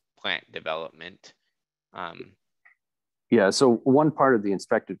about plant development. Yeah, so one part of the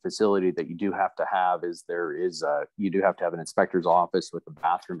inspected facility that you do have to have is you do have to have an inspector's office with a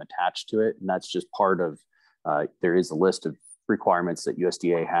bathroom attached to it. And that's just part of, there is a list of requirements that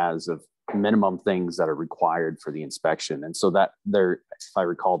USDA has of minimum things that are required for the inspection. And so that there, if I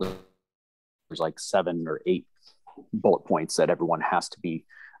recall, there's like 7 or 8 bullet points that everyone has to be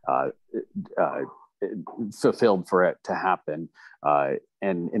fulfilled for it to happen.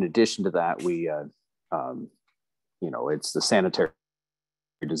 And in addition to that, we, it's the sanitary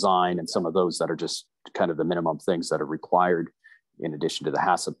design and some of those that are just kind of the minimum things that are required in addition to the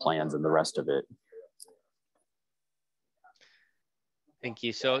HACCP plans and the rest of it. Thank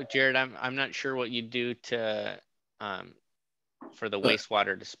you. So Jared, I'm not sure what you do to for the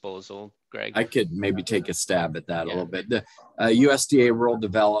wastewater disposal, Greg. I could maybe take a stab at that a little bit. The USDA Rural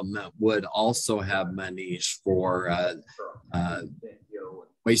Development would also have monies for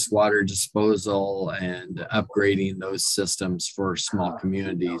wastewater disposal and upgrading those systems for small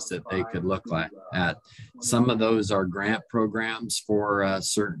communities that they could look at. Some of those are grant programs for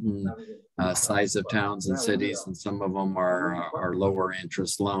certain size of towns and cities, and some of them are lower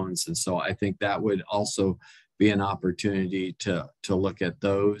interest loans. And so I think that would also be an opportunity to look at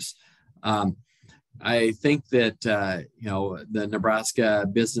those. I think that, the Nebraska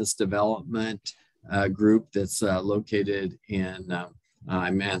Business Development Group that's located in,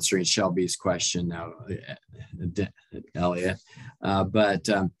 I'm answering Shelby's question now, Elliott, but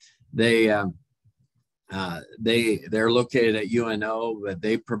they're located at UNO, but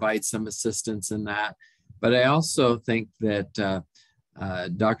they provide some assistance in that. But I also think that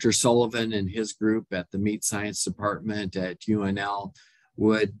Dr. Sullivan and his group at the Meat Science Department at UNL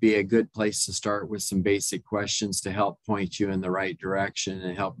would be a good place to start with some basic questions to help point you in the right direction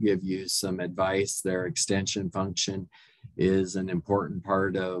and help give you some advice. Their extension function is an important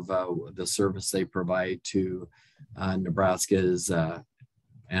part of the service they provide to Nebraska's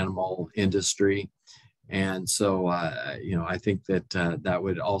animal industry. And so, I think that that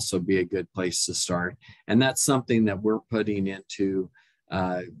would also be a good place to start. And that's something that we're putting into,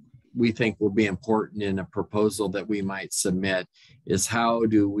 we think will be important in a proposal that we might submit, is how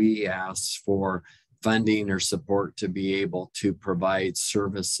do we ask for funding or support to be able to provide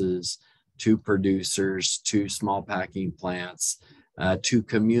services to producers, to small packing plants, to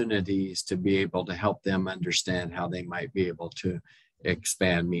communities, to be able to help them understand how they might be able to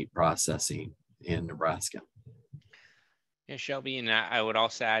expand meat processing in Nebraska. Yeah, Shelby, and I would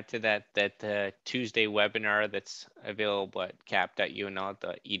also add to that the Tuesday webinar that's available at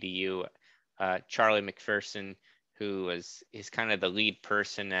cap.unl.edu, Charlie McPherson, who is kind of the lead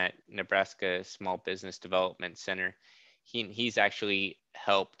person at Nebraska Small Business Development Center, he's actually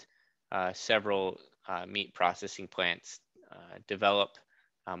helped several meat processing plants develop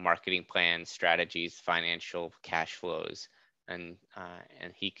marketing plans, strategies, financial cash flows, and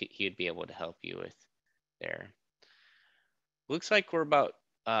he'd be able to help you with there. Looks like we're about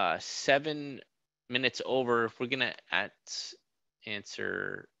 7 minutes over. We're gonna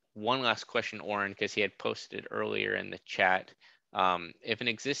answer one last question, Oren, because he had posted earlier in the chat. If an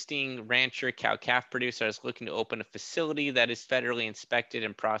existing rancher cow-calf producer is looking to open a facility that is federally inspected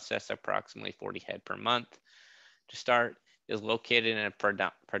and process approximately 40 head per month to start, is located in a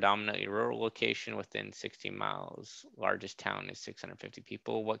predominantly rural location within 16 miles, largest town is 650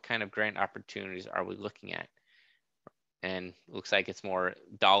 people, what kind of grant opportunities are we looking at? And looks like it's more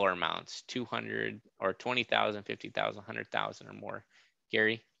dollar amounts, 200 or 20,000, 50,000, 100,000 or more.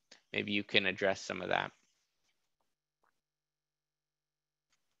 Gary, maybe you can address some of that.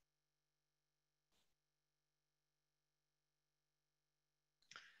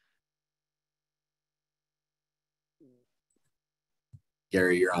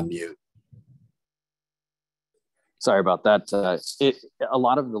 Gary, you're on mute. Sorry about that. A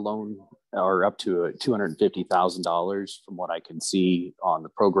lot of the loan are up to $250,000 from what I can see on the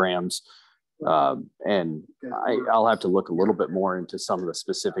programs. And I'll have to look a little bit more into some of the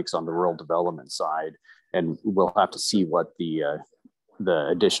specifics on the rural development side, and we'll have to see what the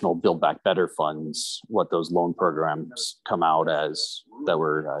additional Build Back Better funds, what those loan programs come out as that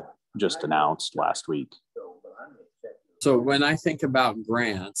were just announced last week. So when I think about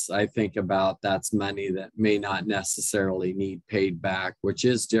grants, I think about that's money that may not necessarily need paid back, which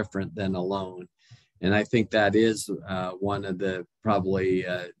is different than a loan. And I think that is one of the probably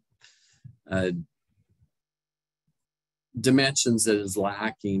dimensions that is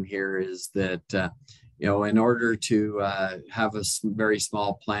lacking here, is that, in order to have a very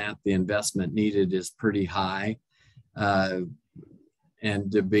small plant, the investment needed is pretty high.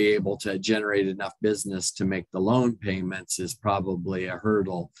 And to be able to generate enough business to make the loan payments is probably a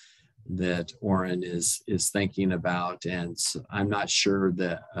hurdle that Oren is thinking about. And so I'm not sure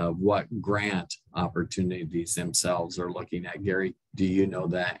that what grant opportunities themselves are looking at. Gary, do you know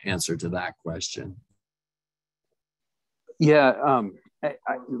the answer to that question?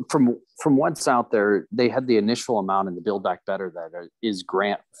 From what's out there, they had the initial amount in the Build Back Better that is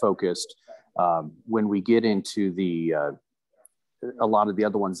grant focused. When we get into a lot of the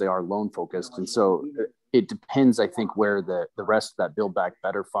other ones, they are loan focused. And so it depends, I think, where the rest of that Build Back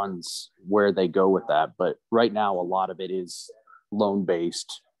Better funds, where they go with that. But right now, a lot of it is loan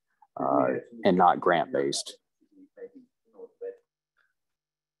based and not grant based.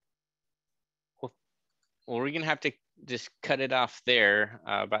 Well, we're going to have to just cut it off there,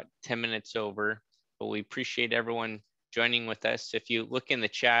 about 10 minutes over, but we appreciate everyone joining with us. If you look in the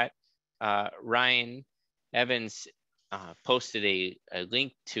chat, Ryan Evans posted a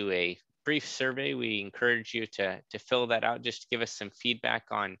link to a brief survey. We encourage you to fill that out, just to give us some feedback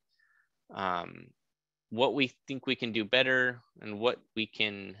on what we think we can do better and what we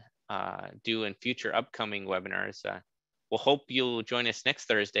can do in future upcoming webinars. We'll hope you'll join us next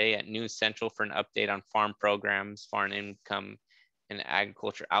Thursday at noon Central for an update on farm programs, farm income, and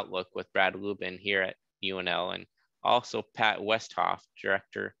agriculture outlook with Brad Lubin here at UNL, and also Pat Westhoff,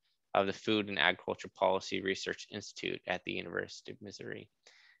 Director of the Food and Agriculture Policy Research Institute at the University of Missouri.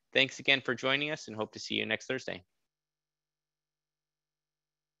 Thanks again for joining us, and hope to see you next Thursday.